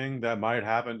dangerous thing that might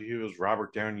happen to you is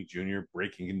Robert Downey Jr.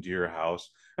 breaking into your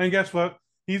house. And guess what?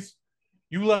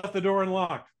 You left the door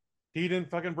unlocked. He didn't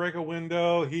fucking break a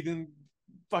window. He didn't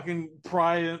fucking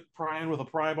pry in with a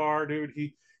pry bar, dude.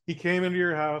 He came into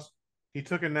your house. He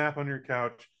took a nap on your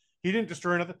couch. He didn't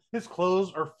destroy nothing. His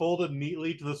clothes are folded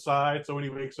neatly to the side, so when he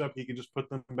wakes up, he can just put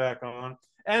them back on.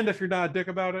 And if you're not a dick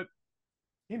about it,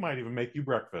 he might even make you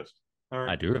breakfast. All right,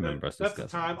 I do remember us that's the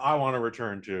discussing time this. I want to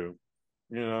return to.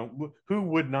 You know, who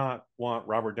would not want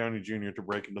Robert Downey Jr. to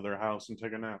break into their house and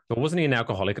take a nap? But wasn't he an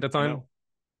alcoholic at the time? No.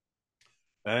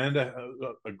 And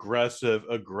aggressive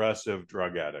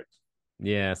drug addict.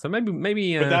 Yeah, so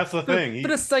maybe. But that's the thing. For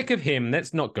the sake of him,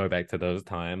 let's not go back to those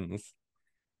times.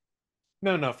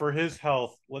 No, for his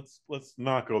health, let's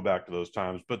not go back to those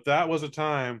times. But that was a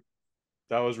time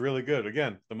that was really good.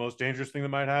 Again, the most dangerous thing that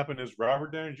might happen is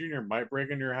Robert Downey Jr. might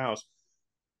break into your house,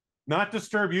 not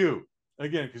disturb you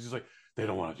again, because he's like, they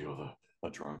don't want to deal with a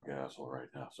drunk asshole right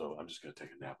now, so I'm just gonna take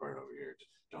a nap right over here. Just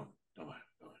don't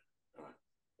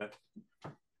mind.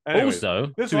 Anyways,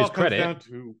 Also, this to all his comes credit, down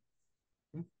to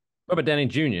Robert Downey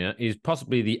Jr. is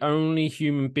possibly the only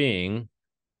human being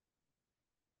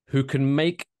who can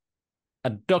make a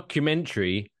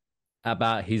documentary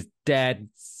about his dad's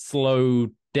slow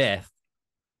death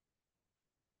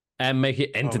and make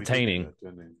it entertaining.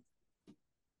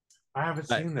 I haven't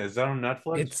seen this. Is that on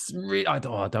Netflix? It's I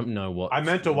don't know what. I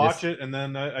meant to watch it, and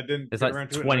then I didn't. There's get like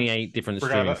around to 28 different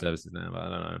streaming services now, but I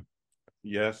don't know.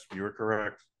 Yes, you were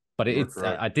correct. But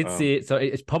I did see it, so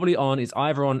it's probably on. It's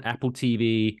either on Apple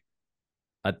TV.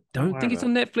 I don't think it's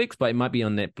on Netflix, but it might be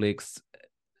on Netflix.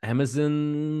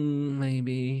 Amazon,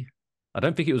 maybe. I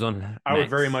don't think it was on. I would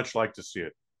very much like to see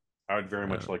it.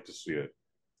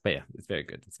 But yeah, it's very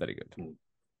good. It's very good.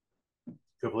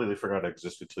 Completely forgot it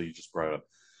existed till you just brought it up.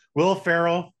 Will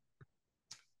Ferrell,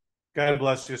 God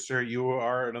bless you, sir. You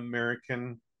are an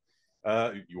American.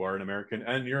 And you're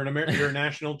you're a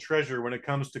national treasure when it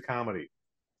comes to comedy,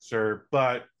 sir.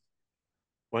 But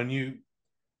when you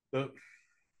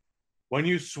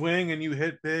swing and you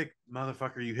hit big,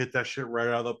 motherfucker, you hit that shit right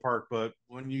out of the park. But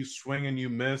when you swing and you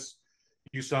miss,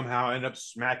 you somehow end up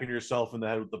smacking yourself in the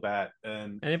head with the bat.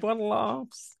 And everyone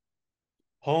laughs.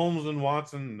 Holmes and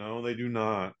Watson, no, they do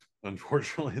not.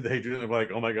 Unfortunately, they do. They're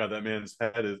like, oh my God, that man's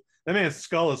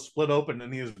skull is split open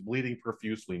and he is bleeding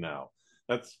profusely now.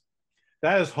 That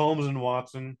is Holmes and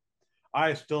Watson.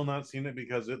 I still not seen it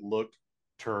because it looked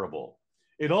terrible.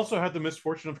 It also had the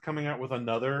misfortune of coming out with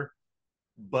another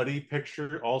buddy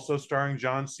picture, also starring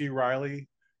John C. Reilly,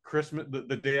 Christmas,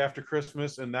 the day after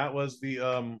Christmas, and that was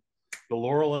the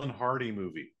Laurel and Hardy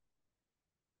movie.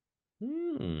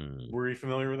 Were you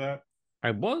familiar with that? I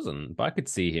wasn't, but I could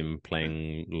see him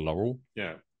playing Laurel.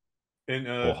 Yeah. In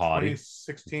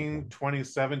 2016,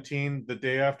 2017, the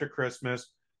day after Christmas,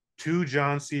 2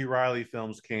 John C. Reilly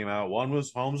films came out. One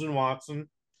was Holmes and Watson,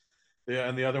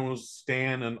 and the other one was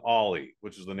Stan and Ollie,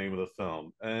 which is the name of the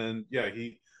film. And yeah,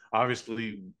 he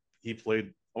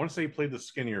played, I want to say he played the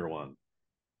skinnier one.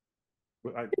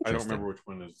 I don't remember which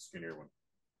one is the skinnier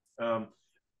one.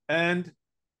 And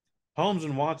Holmes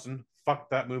and Watson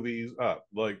fucked that movie up.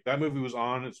 Like, that movie was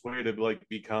on its way to like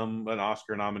become an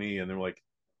Oscar nominee, and they're like,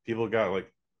 people got like,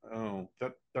 oh,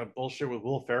 that bullshit with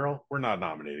Will Ferrell, we're not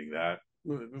nominating that.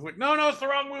 It was like, no, it's the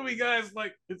wrong movie, guys.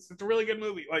 Like, it's a really good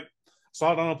movie. Like,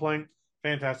 saw it on a plane,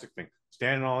 fantastic thing.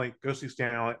 Stan and Ollie, go see Stan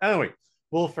and Ollie. Anyway,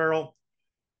 Will Ferrell,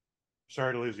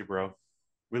 sorry to lose you, bro.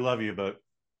 We love you, but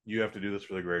you have to do this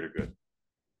for the greater good.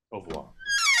 Au revoir.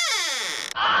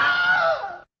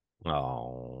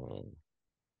 Oh,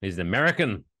 he's an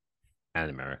American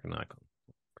icon.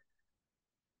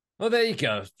 Well, there you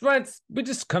go. Right, we've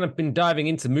just kind of been diving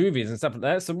into movies and stuff like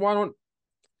that. So why not,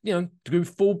 do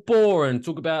full bore and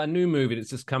talk about a new movie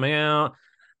that's just coming out?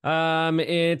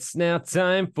 It's now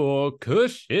time for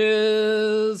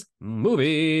Kush's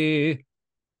movie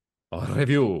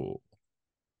review.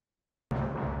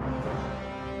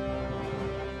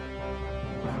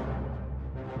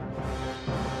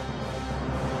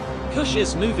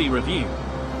 Kush's movie review.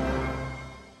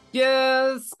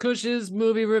 Yes, Kush's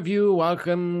movie review.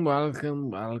 Welcome.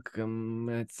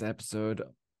 It's episode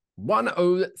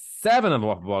 107 of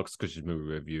Waffle Box Kush's movie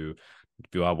review.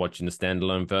 If you are watching the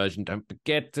standalone version, don't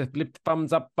forget to hit the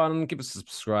thumbs up button, give us a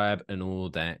subscribe, and all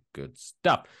that good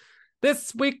stuff.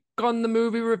 This week on the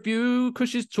movie review,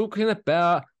 Kush is talking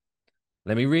about,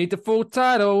 let me read the full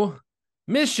title,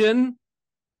 Mission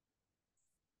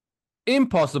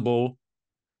Impossible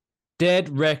Dead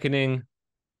Reckoning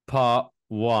Part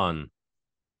 1.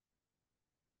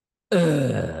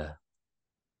 Ugh.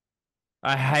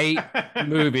 I hate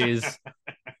movies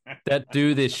that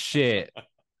do this shit.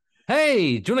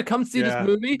 Hey, do you want to come see this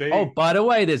movie? Oh, by the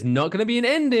way, there's not going to be an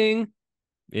ending.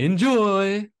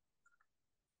 Enjoy.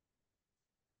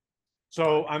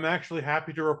 So I'm actually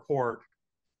happy to report,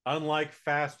 unlike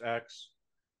Fast X,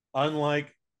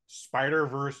 unlike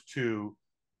Spider-Verse 2,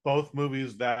 both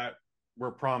movies that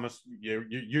we're promised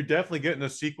you're definitely getting a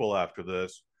sequel after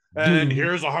this. And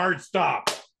here's a hard stop.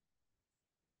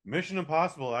 Mission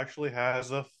Impossible actually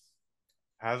has a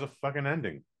fucking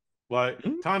ending. Like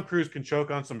Tom Cruise can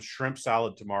choke on some shrimp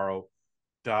salad tomorrow,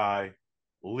 die,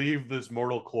 leave this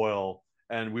mortal coil,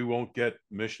 and we won't get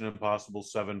Mission Impossible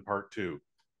 7 Part 2.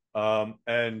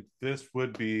 And this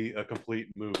would be a complete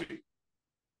movie.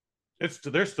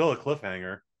 There's still a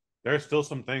cliffhanger. There's still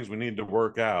some things we need to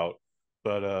work out,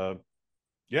 but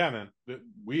yeah, man,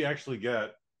 we actually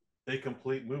get a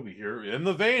complete movie here in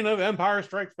the vein of Empire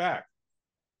Strikes Back.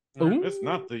 Ooh. It's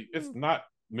not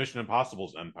Mission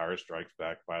Impossible's Empire Strikes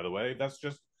Back, by the way. That's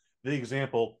just the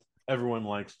example everyone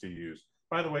likes to use.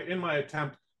 By the way, in my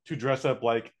attempt to dress up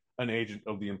like an agent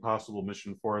of the Impossible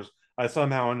Mission Force, I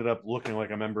somehow ended up looking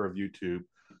like a member of YouTube.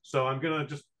 So I'm gonna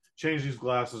just change these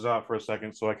glasses out for a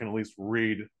second so I can at least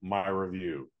read my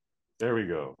review. There we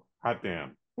go. Hot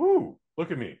damn. Woo!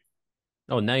 Look at me.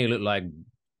 Oh, now you look like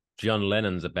John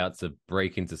Lennon's about to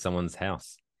break into someone's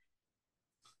house.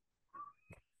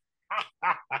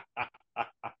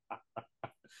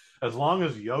 As long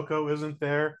as Yoko isn't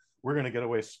there, we're gonna get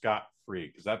away scot-free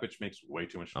because that bitch makes way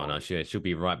too much noise. Oh no, she'll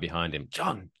be right behind him.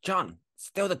 John,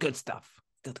 still the good stuff.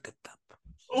 Still the good stuff.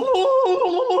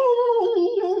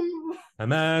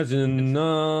 Imagine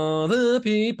all the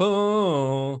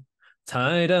people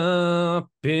tied up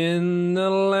in the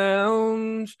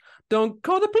lounge. Don't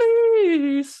call the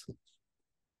police.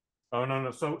 Oh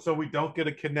no. So we don't get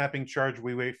a kidnapping charge.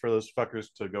 We wait for those fuckers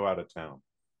to go out of town.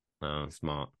 Oh,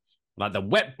 smart. Like the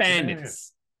Wet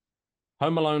Bandits. Yeah.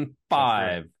 Home Alone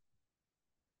 5. Right.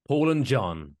 Paul and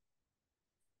John.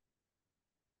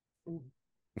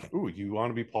 Ooh, you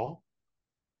want to be Paul?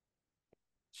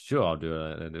 Sure, I'll do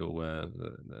a little.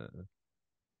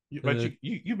 But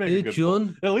you make a good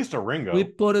John. At least a Ringo. We're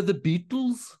part of the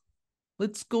Beatles.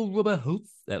 Let's go rub a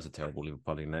house. That was a terrible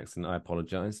Liverpudlian accent. I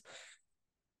apologize.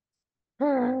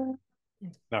 No,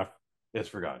 it's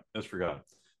forgotten.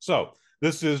 So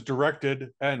this is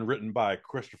directed and written by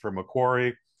Christopher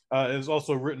McQuarrie. It is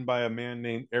also written by a man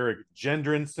named Eric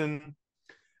Jendrinson,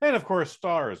 and of course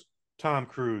stars Tom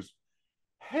Cruise,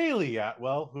 Haley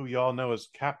Atwell, who y'all know as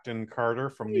Captain Carter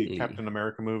from the Captain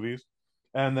America movies,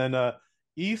 and then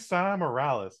Esai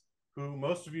Morales, who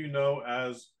most of you know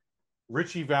as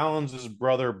Richie Valens'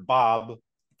 brother Bob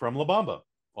from La Bamba,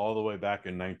 all the way back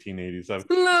in 1987.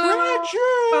 Yeah.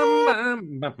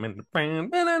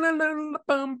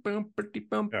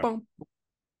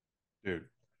 Dude,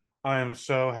 I am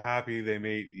so happy they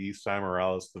made Esai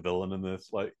Morales the villain in this.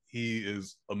 Like, he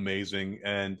is amazing,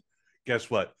 and guess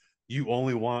what? You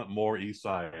only want more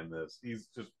Esai in this. He's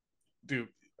just, dude.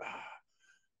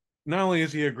 Not only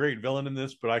is he a great villain in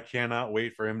this, but I cannot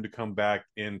wait for him to come back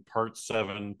in Part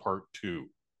 7, Part 2.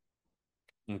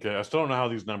 Okay, I still don't know how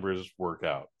these numbers work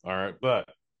out. All right, but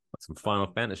some Final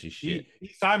Fantasy shit.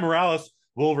 Esai Morales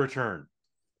will return.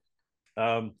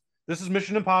 This is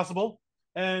Mission Impossible,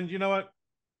 and you know what?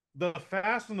 The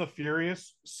Fast and the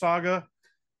Furious saga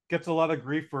gets a lot of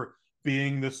grief for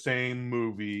being the same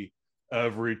movie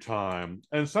every time.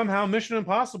 And somehow Mission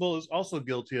Impossible is also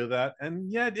guilty of that, and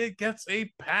yet it gets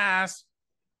a pass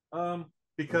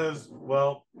because,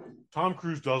 well, Tom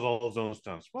Cruise does all his own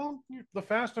stunts. Well, the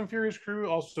Fast and Furious crew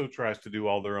also tries to do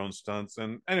all their own stunts.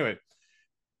 And anyway,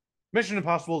 Mission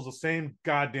Impossible is the same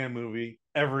goddamn movie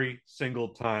every single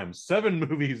time. 7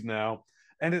 movies now,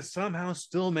 and it somehow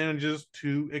still manages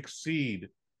to exceed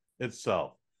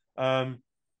itself.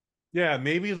 Yeah,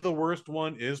 maybe the worst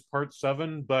one is Part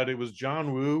 7, but it was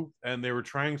John Woo, and they were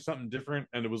trying something different,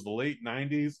 and it was the late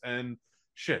 90s, and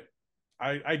shit.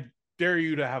 I dare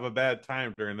you to have a bad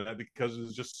time during that because it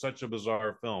was just such a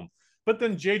bizarre film. But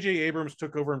then J.J. Abrams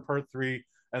took over in Part 3,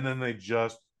 and then they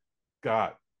just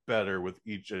got better with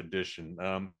each edition.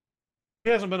 He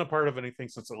hasn't been a part of anything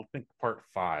since, I think, Part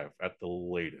 5 at the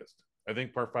latest. I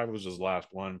think Part 5 was his last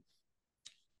one.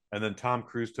 And then Tom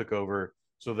Cruise took over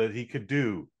so that he could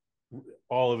do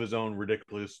all of his own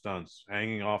ridiculous stunts,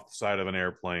 hanging off the side of an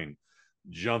airplane,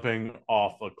 jumping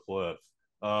off a cliff,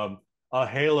 a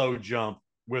halo jump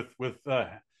with the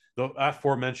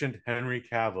aforementioned Henry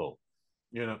Cavill.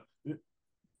 You know,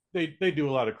 they do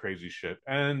a lot of crazy shit,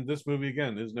 and this movie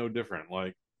again is no different.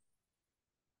 Like,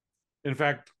 in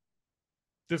fact,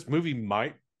 this movie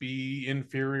might be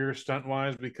inferior stunt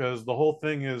wise because the whole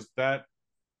thing is that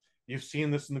you've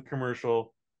seen this in the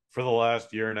commercial for the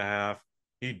last year and a half.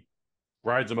 He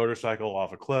rides a motorcycle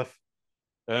off a cliff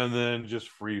and then just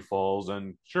free falls,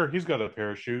 and sure, he's got a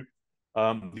parachute.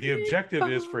 The objective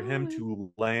is for him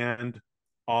to land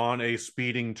on a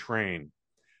speeding train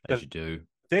as you do.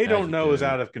 They don't know is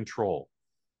out of control.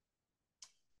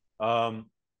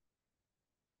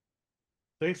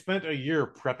 they spent a year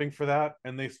prepping for that,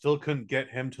 and they still couldn't get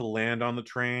him to land on the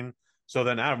train. So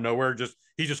then, out of nowhere,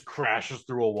 he just crashes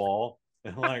through a wall,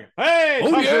 and like, hey,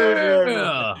 Oh Tom Cruise,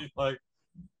 yeah! like,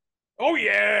 oh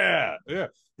yeah, yeah,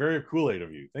 very Kool-Aid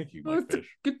of you. Thank you, Mike Fish.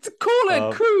 It's a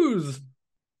Kool-Aid cruise.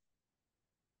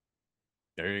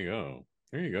 There you go.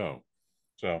 There you go.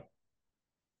 So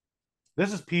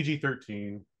this is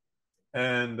PG-13,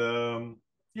 and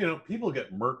people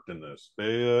get murked in this.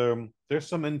 There's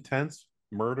some intense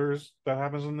murders that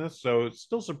happens in this, so it's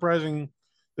still surprising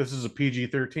this is a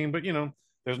PG-13, but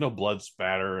there's no blood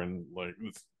spatter, and like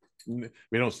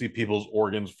we don't see people's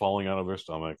organs falling out of their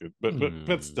stomach,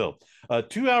 but still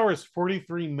 2 hours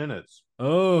 43 minutes.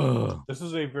 Oh, this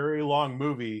is a very long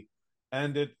movie,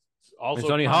 and it's also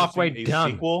it's only halfway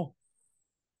done. Sequel.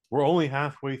 We're only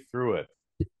halfway through it.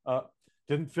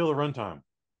 Didn't feel a runtime.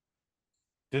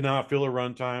 Did not feel a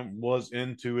runtime. Was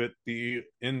into it the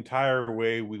entire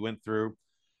way we went through.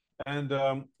 And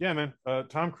yeah, man,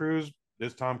 Tom Cruise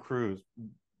is Tom Cruise.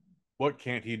 What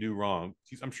can't he do wrong?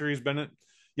 I'm sure he's been in.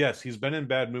 Yes, he's been in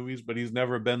bad movies, but he's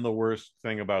never been the worst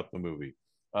thing about the movie.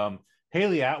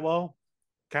 Haley Atwell,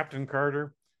 Captain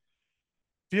Carter,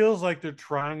 feels like they're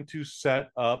trying to set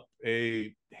up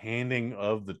a handing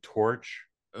of the torch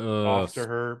off to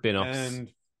her, spin-offs. and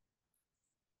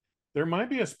there might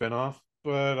be a spinoff,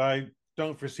 but I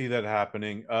don't foresee that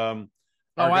happening. I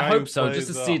hope so, just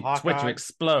to see Twitter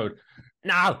explode.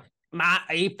 No, my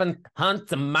Ethan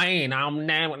Hunt's a man. I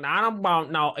don't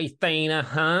want no Ethan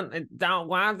Hunt.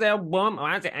 Why is there a woman?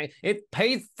 Why is it's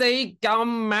PC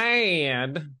gone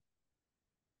mad.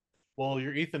 Well,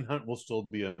 your Ethan Hunt will still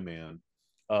be a man.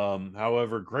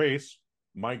 However, Grace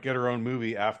might get her own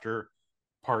movie after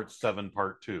Part 7,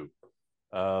 Part 2.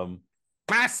 Highly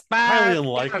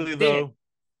unlikely, though.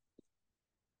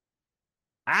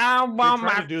 I want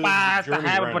my spies to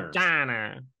have a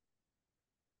vagina.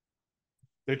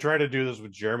 They try to do this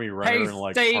with Jeremy Renner in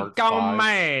like Part 5. Gone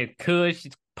mad, Kush.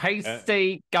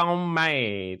 Pasty gone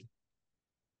mad.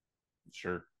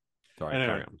 Sure. Sorry,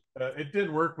 anyway, it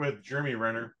did work with Jeremy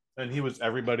Renner, and he was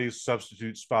everybody's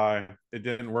substitute spy. It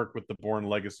didn't work with The Bourne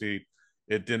Legacy.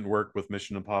 It didn't work with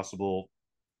Mission Impossible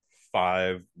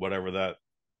 5, whatever that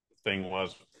thing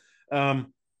was.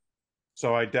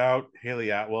 So I doubt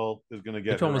Haley Atwell is going to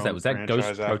get. Which one was that? Was that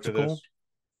Ghost Protocol?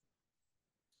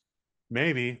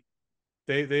 Maybe.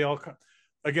 They all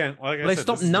again. Like I said, they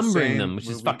stopped numbering them, which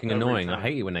is fucking annoying. I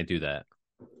hate it when they do that.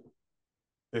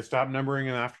 They stopped numbering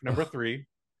them after number 3.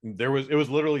 It was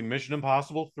literally Mission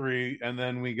Impossible 3, and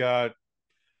then we got.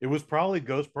 It was probably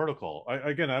Ghost Protocol.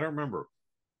 I don't remember.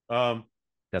 Doesn't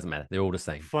matter. They're all the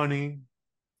same. Funny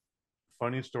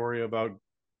story about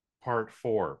Part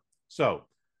 4. So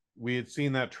we had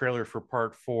seen that trailer for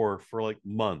Part 4 for like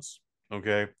months.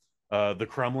 Okay, the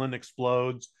Kremlin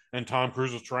explodes, and Tom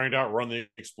Cruise is trying to outrun the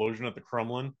explosion at the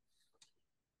Kremlin.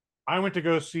 I went to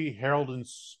go see Harold and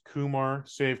Kumar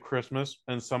Save Christmas,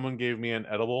 and someone gave me an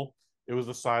edible. It was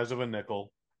the size of a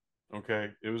nickel. Okay,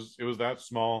 it was that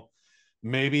small.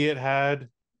 Maybe it had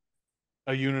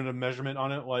a unit of measurement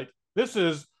on it, like this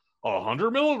is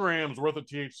 100 milligrams worth of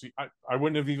THC. I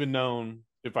wouldn't have even known.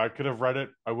 If I could have read it,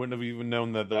 I wouldn't have even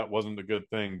known that wasn't a good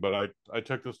thing. But I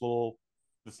took this little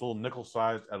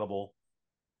nickel-sized edible,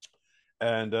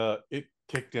 and it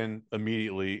kicked in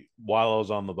immediately while I was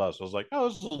on the bus. I was like, oh,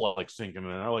 this is like sinking in.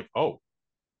 And I'm like, oh,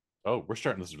 we're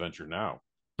starting this adventure now.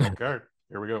 Okay,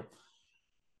 here we go.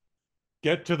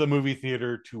 Get to the movie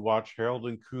theater to watch Harold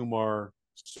and Kumar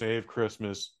Save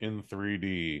Christmas in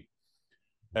 3D.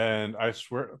 And I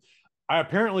swear, I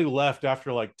apparently left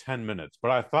after like 10 minutes, but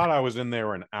I thought I was in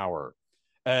there an hour.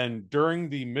 And during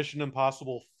the Mission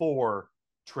Impossible 4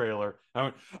 trailer, I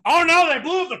went, oh no, they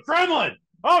blew up the Kremlin!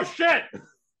 Oh shit!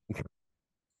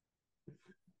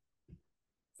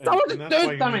 Someone just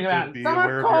do something about it. Be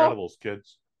aware of your edibles,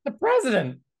 kids. The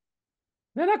president.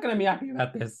 They're not going to be happy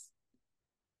about this.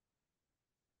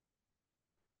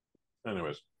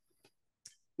 Anyways,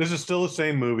 this is still the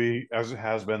same movie as it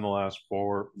has been the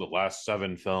last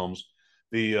 7 films.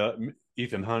 The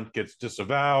Ethan Hunt gets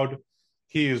disavowed.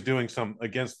 He is doing some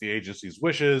against the agency's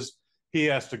wishes. He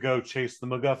has to go chase the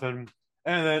MacGuffin,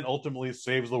 and then ultimately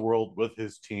saves the world with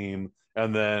his team.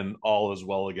 And then all is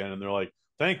well again. And they're like,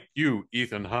 "Thank you,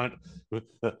 Ethan Hunt.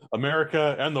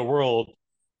 America and the world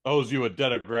owes you a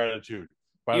debt of gratitude."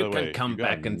 By the way, you can come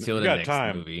back until the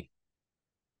next movie.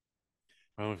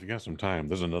 Well, if you got some time,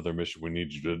 there's another mission we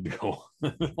need you to go.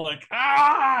 Like,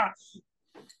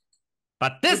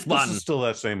 But this one is still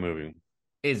that same movie.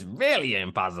 Is really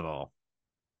impossible.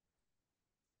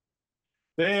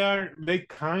 They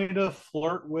kind of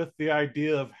flirt with the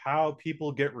idea of how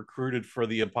people get recruited for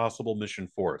the Impossible Mission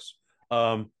Force.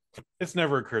 It's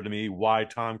never occurred to me why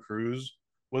Tom Cruise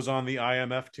was on the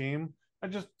IMF team.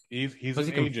 He's Because an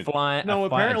he can agent. fly No, a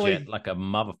fighter apparently jet like a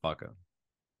motherfucker.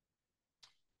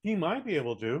 he might be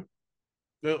able to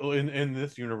in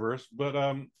this universe, but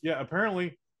yeah,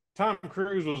 apparently Tom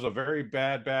Cruise was a very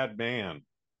bad man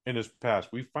in his past.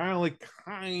 We finally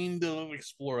kind of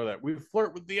explore that. We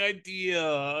flirt with the idea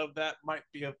of that might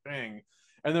be a thing,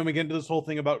 and then we get into this whole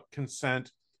thing about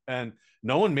consent. And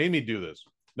no one made me do this.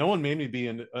 No one made me be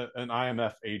an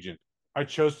IMF agent. I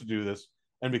chose to do this,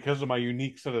 and because of my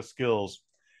unique set of skills,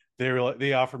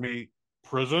 they offered me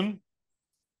prison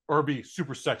or be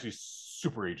super sexy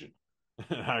super agent.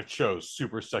 And I chose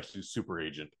super sexy super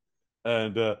agent,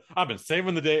 and I've been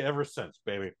saving the day ever since,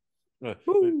 baby.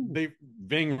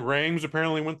 Ving Rhames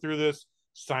apparently went through this.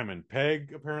 Simon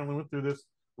Pegg apparently went through this.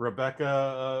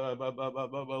 Rebecca,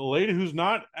 a lady who's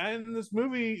not in this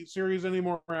movie series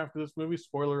anymore after this movie.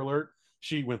 Spoiler alert: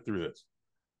 she went through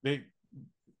this.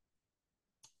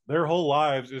 Their whole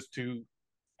lives is to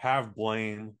have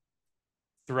blame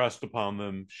thrust upon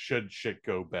them should shit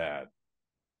go bad.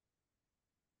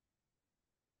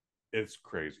 It's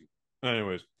crazy.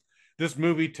 Anyways, this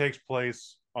movie takes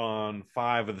place on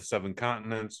 5 of the 7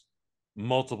 continents,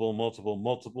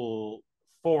 multiple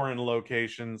foreign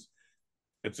locations.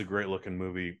 It's a great looking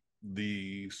movie.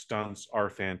 The stunts are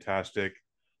fantastic.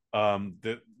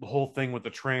 The whole thing with the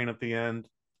train at the end,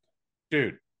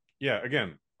 dude. Yeah,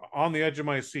 again, on the edge of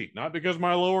my seat, not because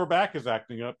my lower back is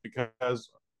acting up, because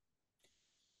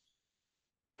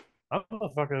how the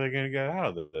fuck are they going to get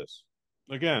out of this?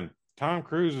 Again, Tom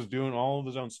Cruise is doing all of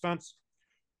his own stunts.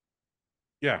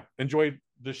 Yeah, enjoyed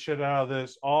the shit out of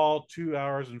this. All 2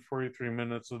 hours and 43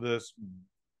 minutes of this.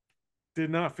 Did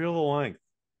not feel the length.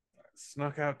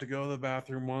 Snuck out to go to the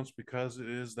bathroom once because it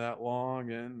is that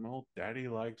long, and old daddy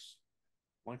likes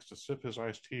to sip his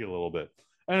iced tea a little bit.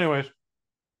 Anyways,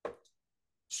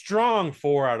 strong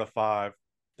 4 out of 5.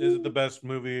 Is it the best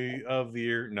movie of the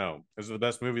year? No. Is it the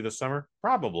best movie this summer?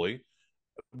 Probably.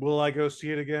 Will I go see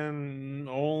it again?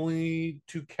 Only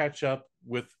to catch up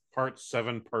with part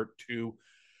 7, part 2.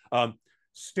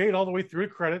 Stayed all the way through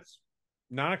credits,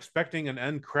 not expecting an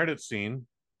end credit scene.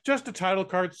 Just a title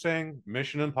card saying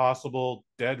Mission Impossible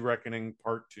Dead Reckoning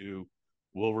Part 2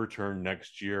 will return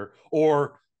next year,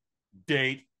 or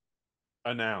date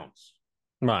announced.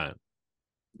 Right.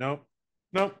 Nope.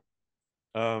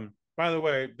 By the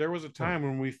way, there was a time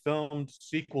when we filmed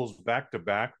sequels back to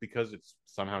back because it's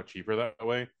somehow cheaper that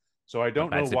way. So I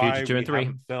don't know why we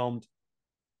haven't filmed.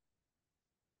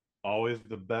 Always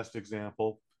the best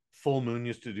example. Full Moon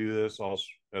used to do this also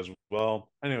as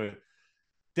well. Anyway,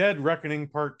 Dead Reckoning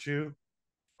Part 2.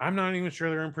 I'm not even sure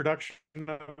they're in production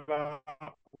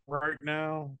right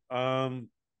now.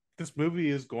 This movie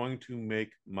is going to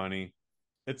make money.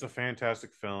 It's a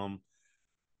fantastic film.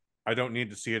 I don't need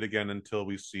to see it again until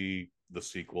we see the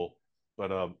sequel.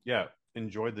 But yeah,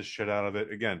 enjoyed the shit out of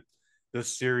it. Again,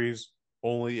 this series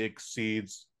only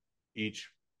exceeds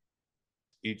each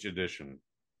edition.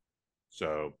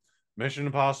 So Mission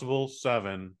Impossible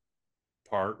 7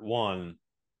 Part 1,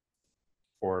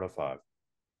 4 out of 5.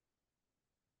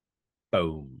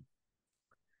 Boom.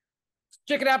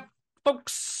 Check it out,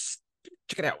 folks.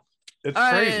 Check it out. It's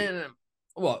crazy.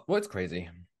 What's crazy?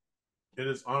 It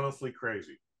is honestly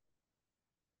crazy.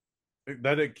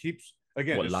 That it keeps,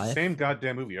 again, it's the same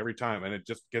goddamn movie every time, and it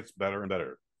just gets better and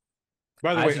better.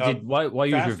 By the way, while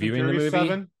you was reviewing the movie,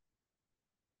 7?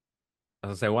 As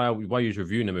I say, while you was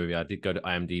reviewing the movie, I did go to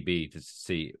IMDb to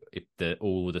see if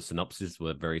all the synopses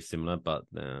were very similar, but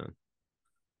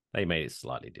they made it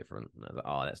slightly different. And I was like,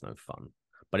 oh, that's no fun.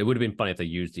 But it would have been funny if they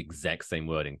used the exact same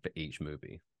wording for each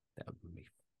movie. That would be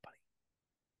funny.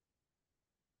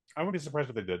 I wouldn't be surprised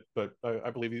if they did, but I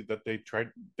believe that they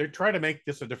try to make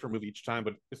this a different movie each time,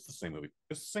 but it's the same movie.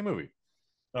 It's the same movie.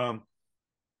 What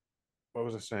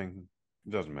was I saying?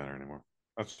 It doesn't matter anymore.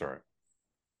 That's all right.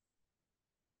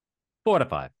 4 out of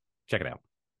 5. Check it out.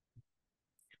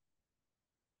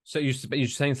 So you're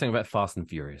saying something about Fast and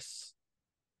Furious.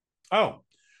 Oh,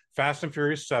 Fast and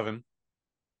Furious 7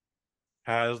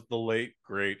 has the late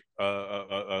great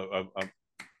Dwayne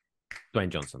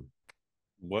Johnson.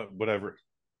 Whatever.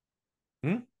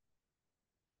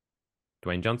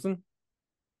 Dwayne Johnson?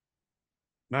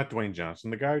 Not Dwayne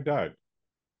Johnson, the guy who died.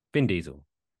 Vin Diesel.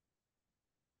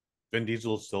 Vin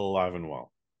Diesel is still alive and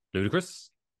well. Ludacris?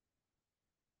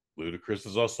 Ludacris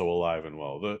is also alive and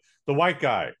well. The white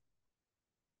guy.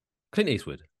 Clint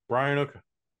Eastwood. Brian O'Connor.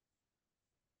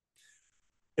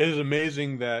 It is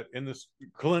amazing that in this,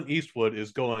 Clint Eastwood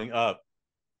is going up.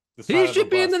 He should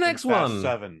be in the next one.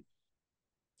 7.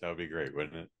 That would be great,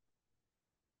 wouldn't it?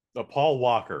 Paul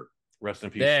Walker Rest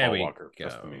in peace, There Paul we Walker. go.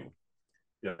 Just for me.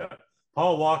 Yeah.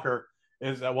 Paul Walker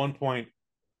is at one point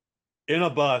in a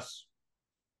bus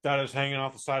that is hanging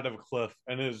off the side of a cliff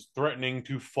and is threatening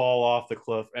to fall off the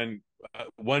cliff. And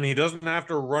when he doesn't have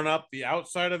to run up the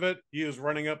outside of it, he is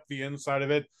running up the inside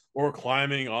of it or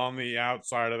climbing on the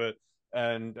outside of it.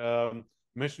 And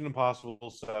Mission Impossible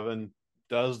 7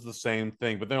 does the same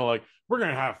thing, but they're like, we're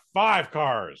going to have 5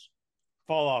 cars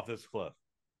fall off this cliff.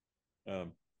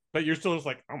 But you're still just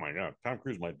like, oh my God, Tom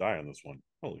Cruise might die on this one.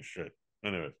 Holy shit.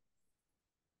 Anyway.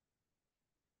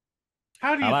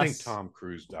 How do you think Tom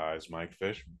Cruise dies, Mike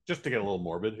Fish? Just to get a little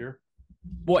morbid here.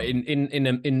 What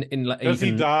does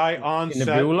he die on in set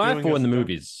the real life or in the stunt?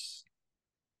 movies?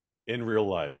 In real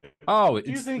life. Oh,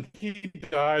 do you think he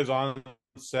dies on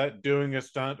set doing a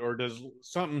stunt, or does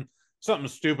something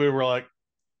stupid where like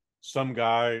some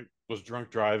guy was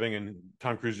drunk driving and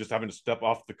Tom Cruise just happened to step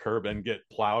off the curb and get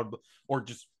plowed, or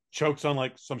just chokes on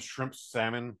like some shrimp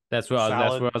salmon? That's where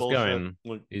I was going.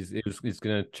 Like, he's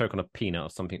gonna choke on a peanut or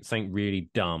something really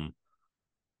dumb.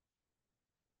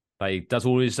 Like he does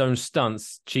all his own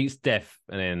stunts, cheats death,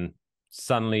 and then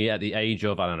suddenly at the age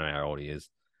of, I don't know how old he is,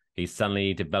 he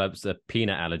suddenly develops a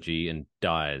peanut allergy and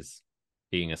dies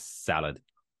eating a salad.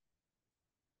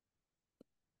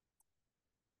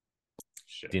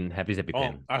 shit. Didn't have his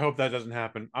EpiPen. I hope that doesn't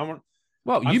happen.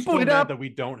 Well, you brought it up. That we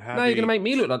don't have. Now you're gonna make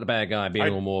me look like the bad guy,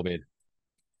 being all morbid.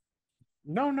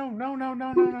 No,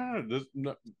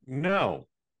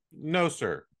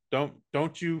 sir.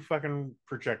 Don't you fucking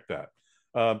project that.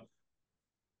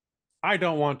 I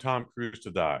don't want Tom Cruise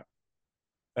to die,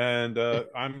 and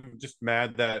I'm just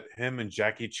mad that him and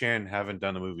Jackie Chan haven't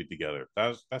done a movie together.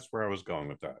 That's where I was going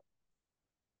with that.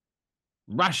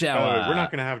 Rush Hour. We're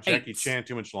not going to have Jackie Chan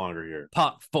too much longer here.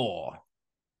 Part 4.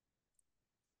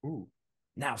 Ooh.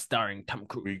 Now starring Tom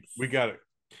Cruise. We got it.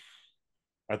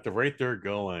 At the rate they're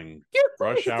going,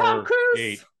 Rush Hour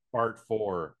 8 Part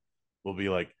 4 will be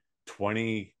like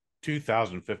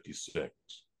 2056.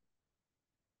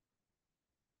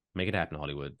 Make it happen,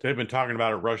 Hollywood. They've been talking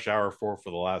about a Rush Hour 4 for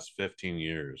the last 15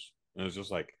 years. And it's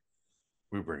just like,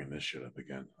 we're bringing this shit up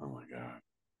again. Oh my God.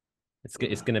 It's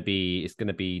gonna be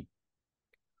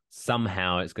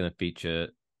somehow it's gonna feature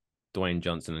Dwayne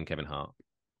Johnson and Kevin Hart.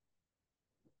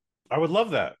 I would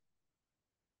love that.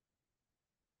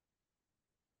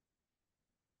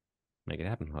 Make it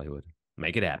happen, Hollywood.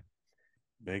 Make it happen.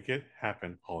 Make it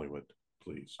happen, Hollywood,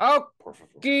 please.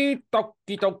 Okie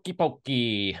dokie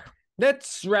pokey.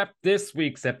 Let's wrap this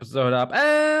week's episode up,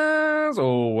 as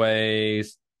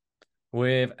always,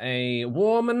 with a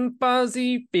warm and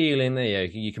fuzzy feeling. There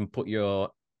you can put your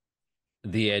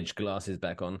The Edge glasses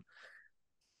back on.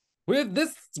 With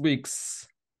this week's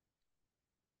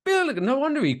feeling, no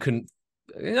wonder he couldn't.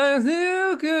 I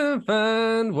still can't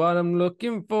find what I'm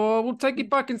looking for. We'll take your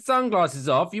fucking sunglasses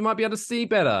off. You might be able to see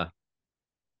better.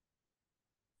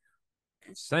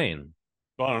 Saying.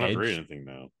 Well, I don't have to read anything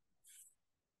now.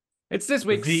 It's this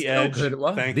week's The Edge.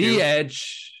 Thank you. The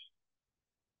Edge.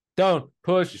 Don't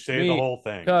push you say me. The whole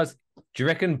thing. Because do you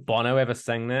reckon Bono ever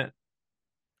sang that?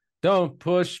 Don't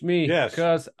push me. Yes.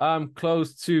 Because I'm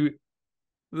close to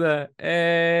the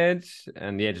edge.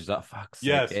 And the Edge is like, fuck.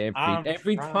 Yes.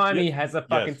 Every time he has a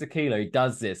fucking tequila, he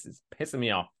does this. It's pissing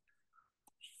me off.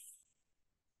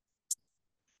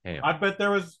 Anyway. I bet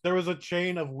there was a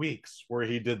chain of weeks where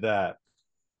he did that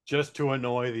just to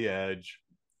annoy the Edge,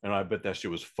 and I bet that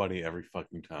shit was funny every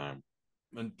fucking time.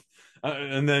 And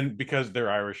then because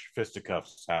they're Irish,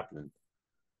 fisticuffs happening,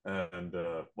 and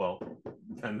well,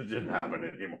 then it didn't happen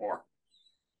anymore.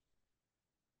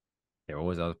 They're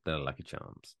always out there, Lucky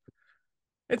Charms.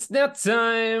 It's now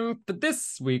time for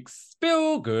this week's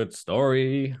Feel Good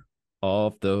Story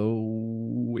of the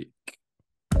Week.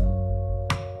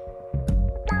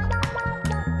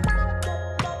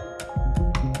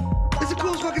 It's the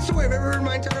coolest fucking story I've ever heard in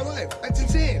my entire life. That's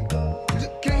insane.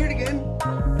 Can I hear it again?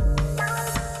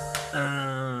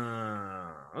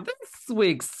 This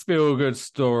week's Feel Good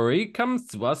Story comes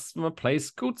to us from a place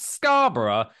called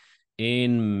Scarborough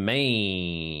in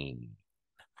Maine.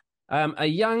 A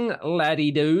young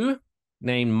laddie-do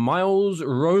named Miles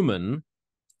Roman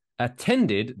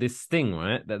attended this thing,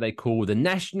 right, that they call the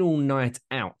National Night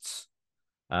Out,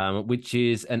 which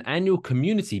is an annual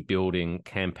community building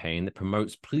campaign that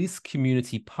promotes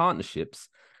police-community partnerships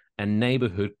and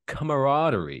neighborhood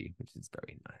camaraderie, which is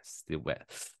very nice.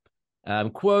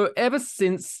 Quote, ever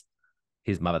since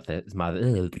his mother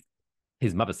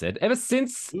said, ever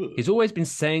since he's always been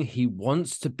saying he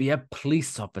wants to be a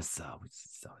police officer, which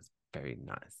is very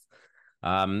nice.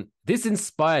 This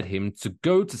inspired him to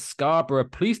go to Scarborough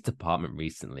Police Department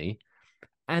recently,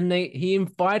 and he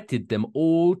invited them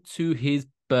all to his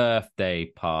birthday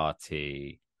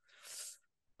party.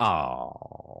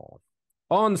 Oh.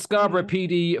 On Scarborough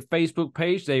PD Facebook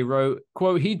page, they wrote,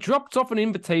 quote, he dropped off an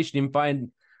invitation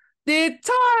inviting the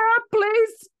entire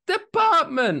police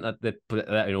department. They put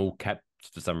that in all caps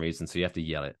for some reason, so you have to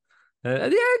yell it.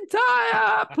 The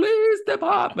entire police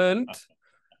department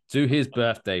to his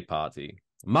birthday party.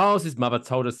 Miles' mother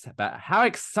told us about how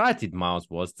excited Miles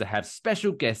was to have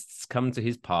special guests come to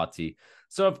his party,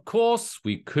 so of course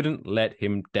we couldn't let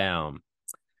him down.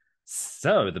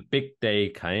 So the big day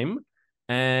came,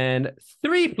 and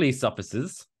 3 police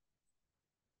officers.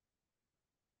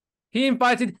 He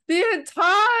invited the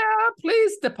entire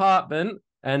police department,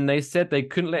 and they said they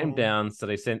couldn't let him down, so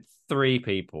they sent 3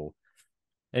 people.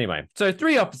 Anyway, so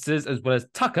 3 officers, as well as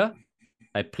Tucker,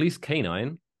 a police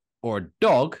canine, or a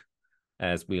dog,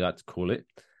 as we like to call it,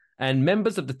 and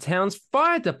members of the town's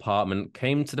fire department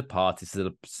came to the party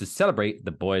to celebrate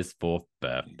the boy's 4th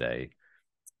birthday.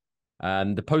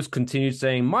 The post continued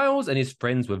saying Miles and his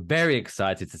friends were very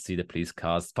excited to see the police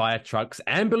cars, fire trucks,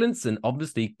 ambulance, and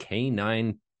obviously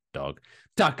canine dog,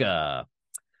 Tucker.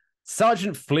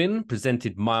 Sergeant Flynn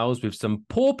presented Miles with some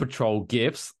Paw Patrol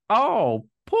gifts. Oh,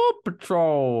 Paw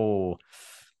Patrol.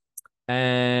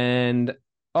 And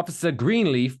Officer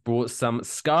Greenleaf brought some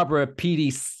Scarborough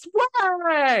PD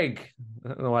swag. I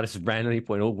don't know why this is randomly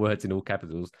putting all words in all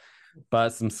capitals, but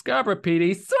some Scarborough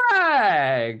PD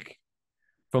swag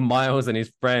for Miles and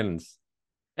his friends.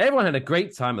 Everyone had a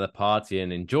great time at the party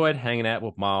and enjoyed hanging out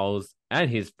with Miles and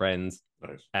his friends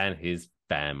and his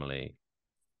family.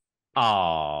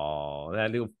 Oh,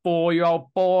 that little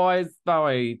 4-year-old boy is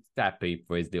very happy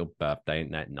for his little birthday.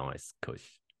 Isn't that nice, Kush?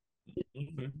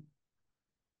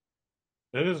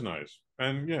 It is nice,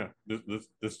 and yeah,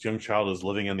 this young child is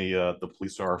living in the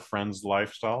police are our friends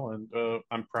lifestyle, and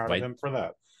I'm proud of him for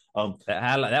that.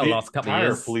 That last couple of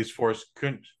years. Entire police force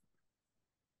couldn't.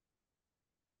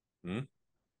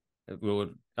 Well,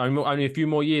 only a few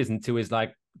more years until it's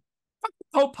like,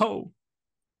 fuck po.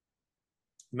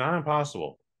 Not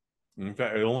impossible. In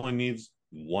fact, it only needs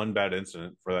one bad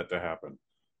incident for that to happen.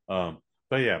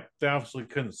 But yeah, they obviously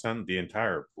couldn't send the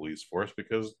entire police force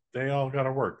because they all got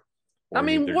to work. I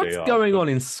mean, what's going on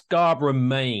in Scarborough,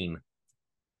 Maine?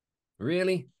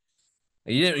 Really?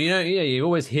 You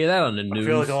always hear that on the news. I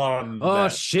feel like a lot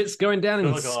of shit's going down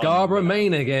in Scarborough,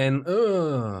 Maine again.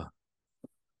 Ugh.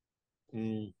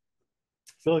 I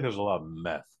feel like there's a lot of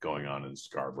meth going on in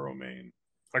Scarborough, Maine.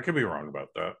 I could be wrong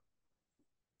about that.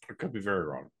 I could be very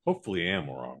wrong. Hopefully, I am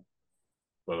wrong.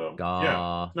 But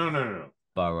yeah, no.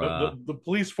 The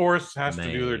police force has to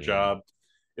do their job.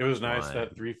 It was nice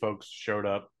that 3 folks showed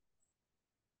up.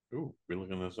 Ooh, we're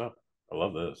looking this up. I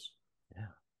love this. Yeah.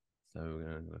 So we're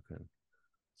gonna look at.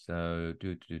 So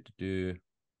do.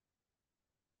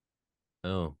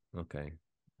 Oh, okay.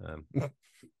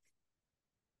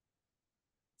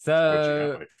 So what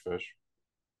you got, Fish?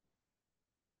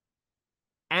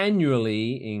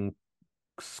 Annually in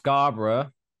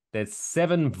Scarborough, there's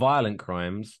 7 violent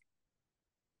crimes,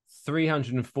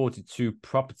 342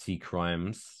 property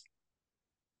crimes.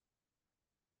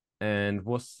 And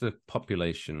what's the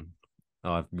population?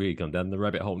 Oh, I've really gone down the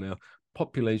rabbit hole now.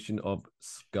 Population of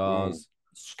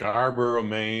Scarborough,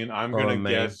 Maine. I'm going to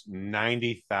guess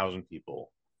 90,000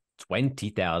 people.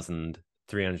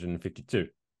 20,352.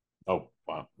 Oh,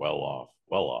 wow. Well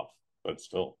off, but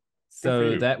still.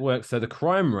 So that works. So the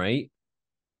crime rate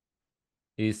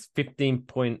is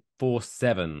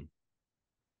 15.47,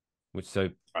 which I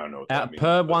don't know what that means,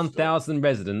 per 1,000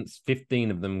 residents,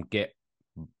 15 of them get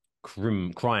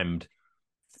crimed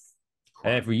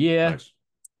every year. Nice.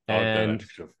 And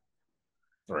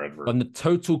on the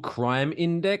total crime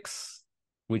index,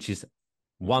 which is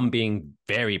 1 being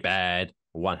very bad,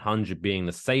 100 being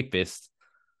the safest,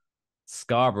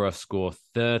 Scarborough score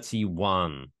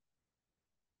 31.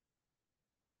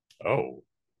 Oh,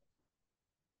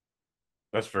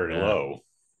 that's very low.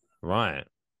 Right.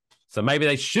 So maybe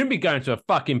they shouldn't be going to a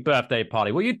fucking birthday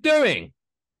party. What are you doing?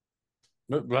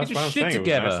 That's what I'm saying.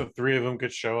 Together. It was nice that 3 of them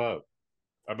could show up.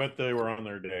 I bet they were on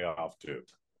their day off too.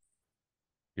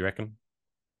 You reckon?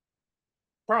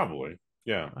 Probably.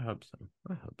 Yeah. I hope so.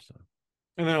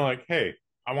 And they're like, hey,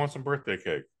 I want some birthday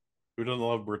cake. Who doesn't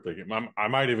love birthday cake? I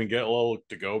might even get a little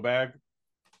to-go bag.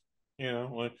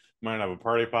 Like, might have a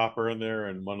party popper in there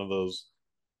and one of those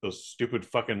stupid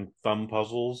fucking thumb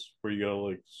puzzles where you go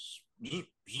like,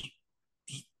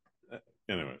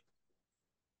 anyway.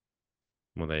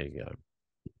 Well, there you go.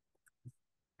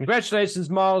 Congratulations,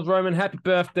 Miles Roman. Happy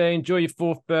birthday. Enjoy your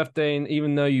 4th birthday. And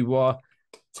even though you are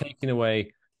taking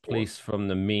away police from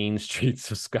the mean streets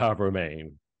of Scarborough,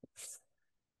 Maine.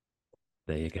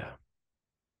 There you go.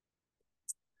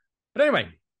 But anyway,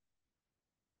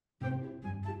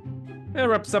 That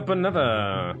wraps up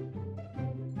another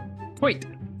tweet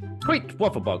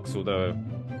waffle box, although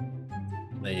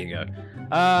there you go.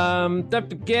 Don't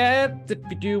forget, if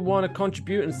you do want to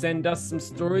contribute and send us some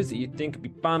stories that you think would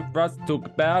be fun for us to talk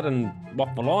about and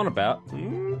waffle on about,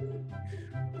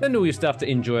 send all your stuff to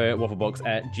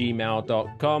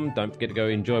enjoywafflebox@gmail.com. Don't forget to go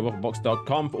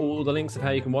enjoywafflebox.com for all the links of how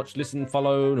you can watch, listen,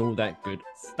 follow, and all that good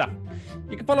stuff.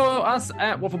 You can follow us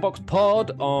at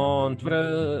WaffleboxPod on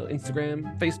Twitter,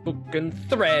 Instagram, Facebook, and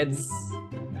Threads,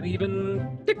 and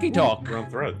even TikTok. We're on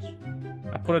Threads.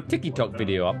 I put a TikTok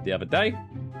video up the other day.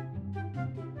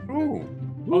 Ooh,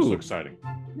 also exciting.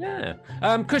 Yeah.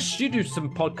 Kush, you do some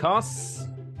podcasts.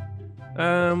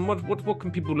 What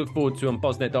can people look forward to on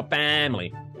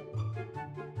Bosnet.family?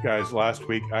 Guys, last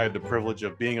week I had the privilege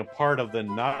of being a part of the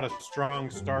Not a Strong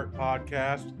Start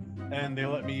podcast, and they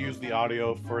let me use the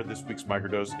audio for this week's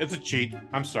microdose. It's a cheat.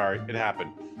 I'm sorry. It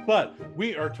happened. But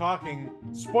we are talking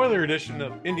spoiler edition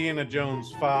of Indiana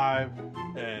Jones 5,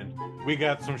 and we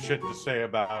got some shit to say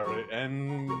about it.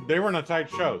 And they were in a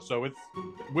tight show, so it's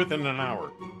within an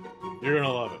hour. You're going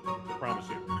to love it. I promise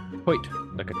you. Toit,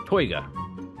 like a toiga.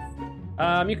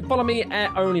 You can follow me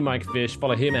at OnlyMikeFish.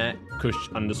 Follow him at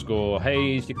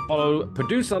Kush_Hayes. You can follow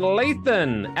Producer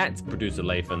Lathan at Producer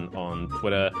Lathan on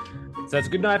Twitter. So it's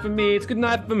good night from me. It's good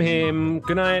night from him.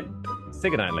 Good night. Say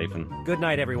good night, Lathan. Good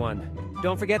night, everyone.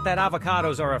 Don't forget that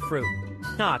avocados are a fruit,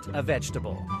 not a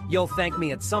vegetable. You'll thank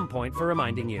me at some point for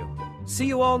reminding you. See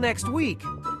you all next week.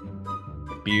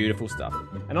 Beautiful stuff.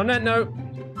 And on that note,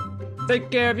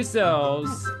 take care of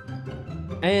yourselves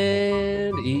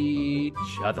and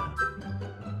each other.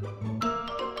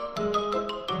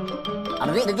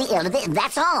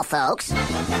 That's all, folks.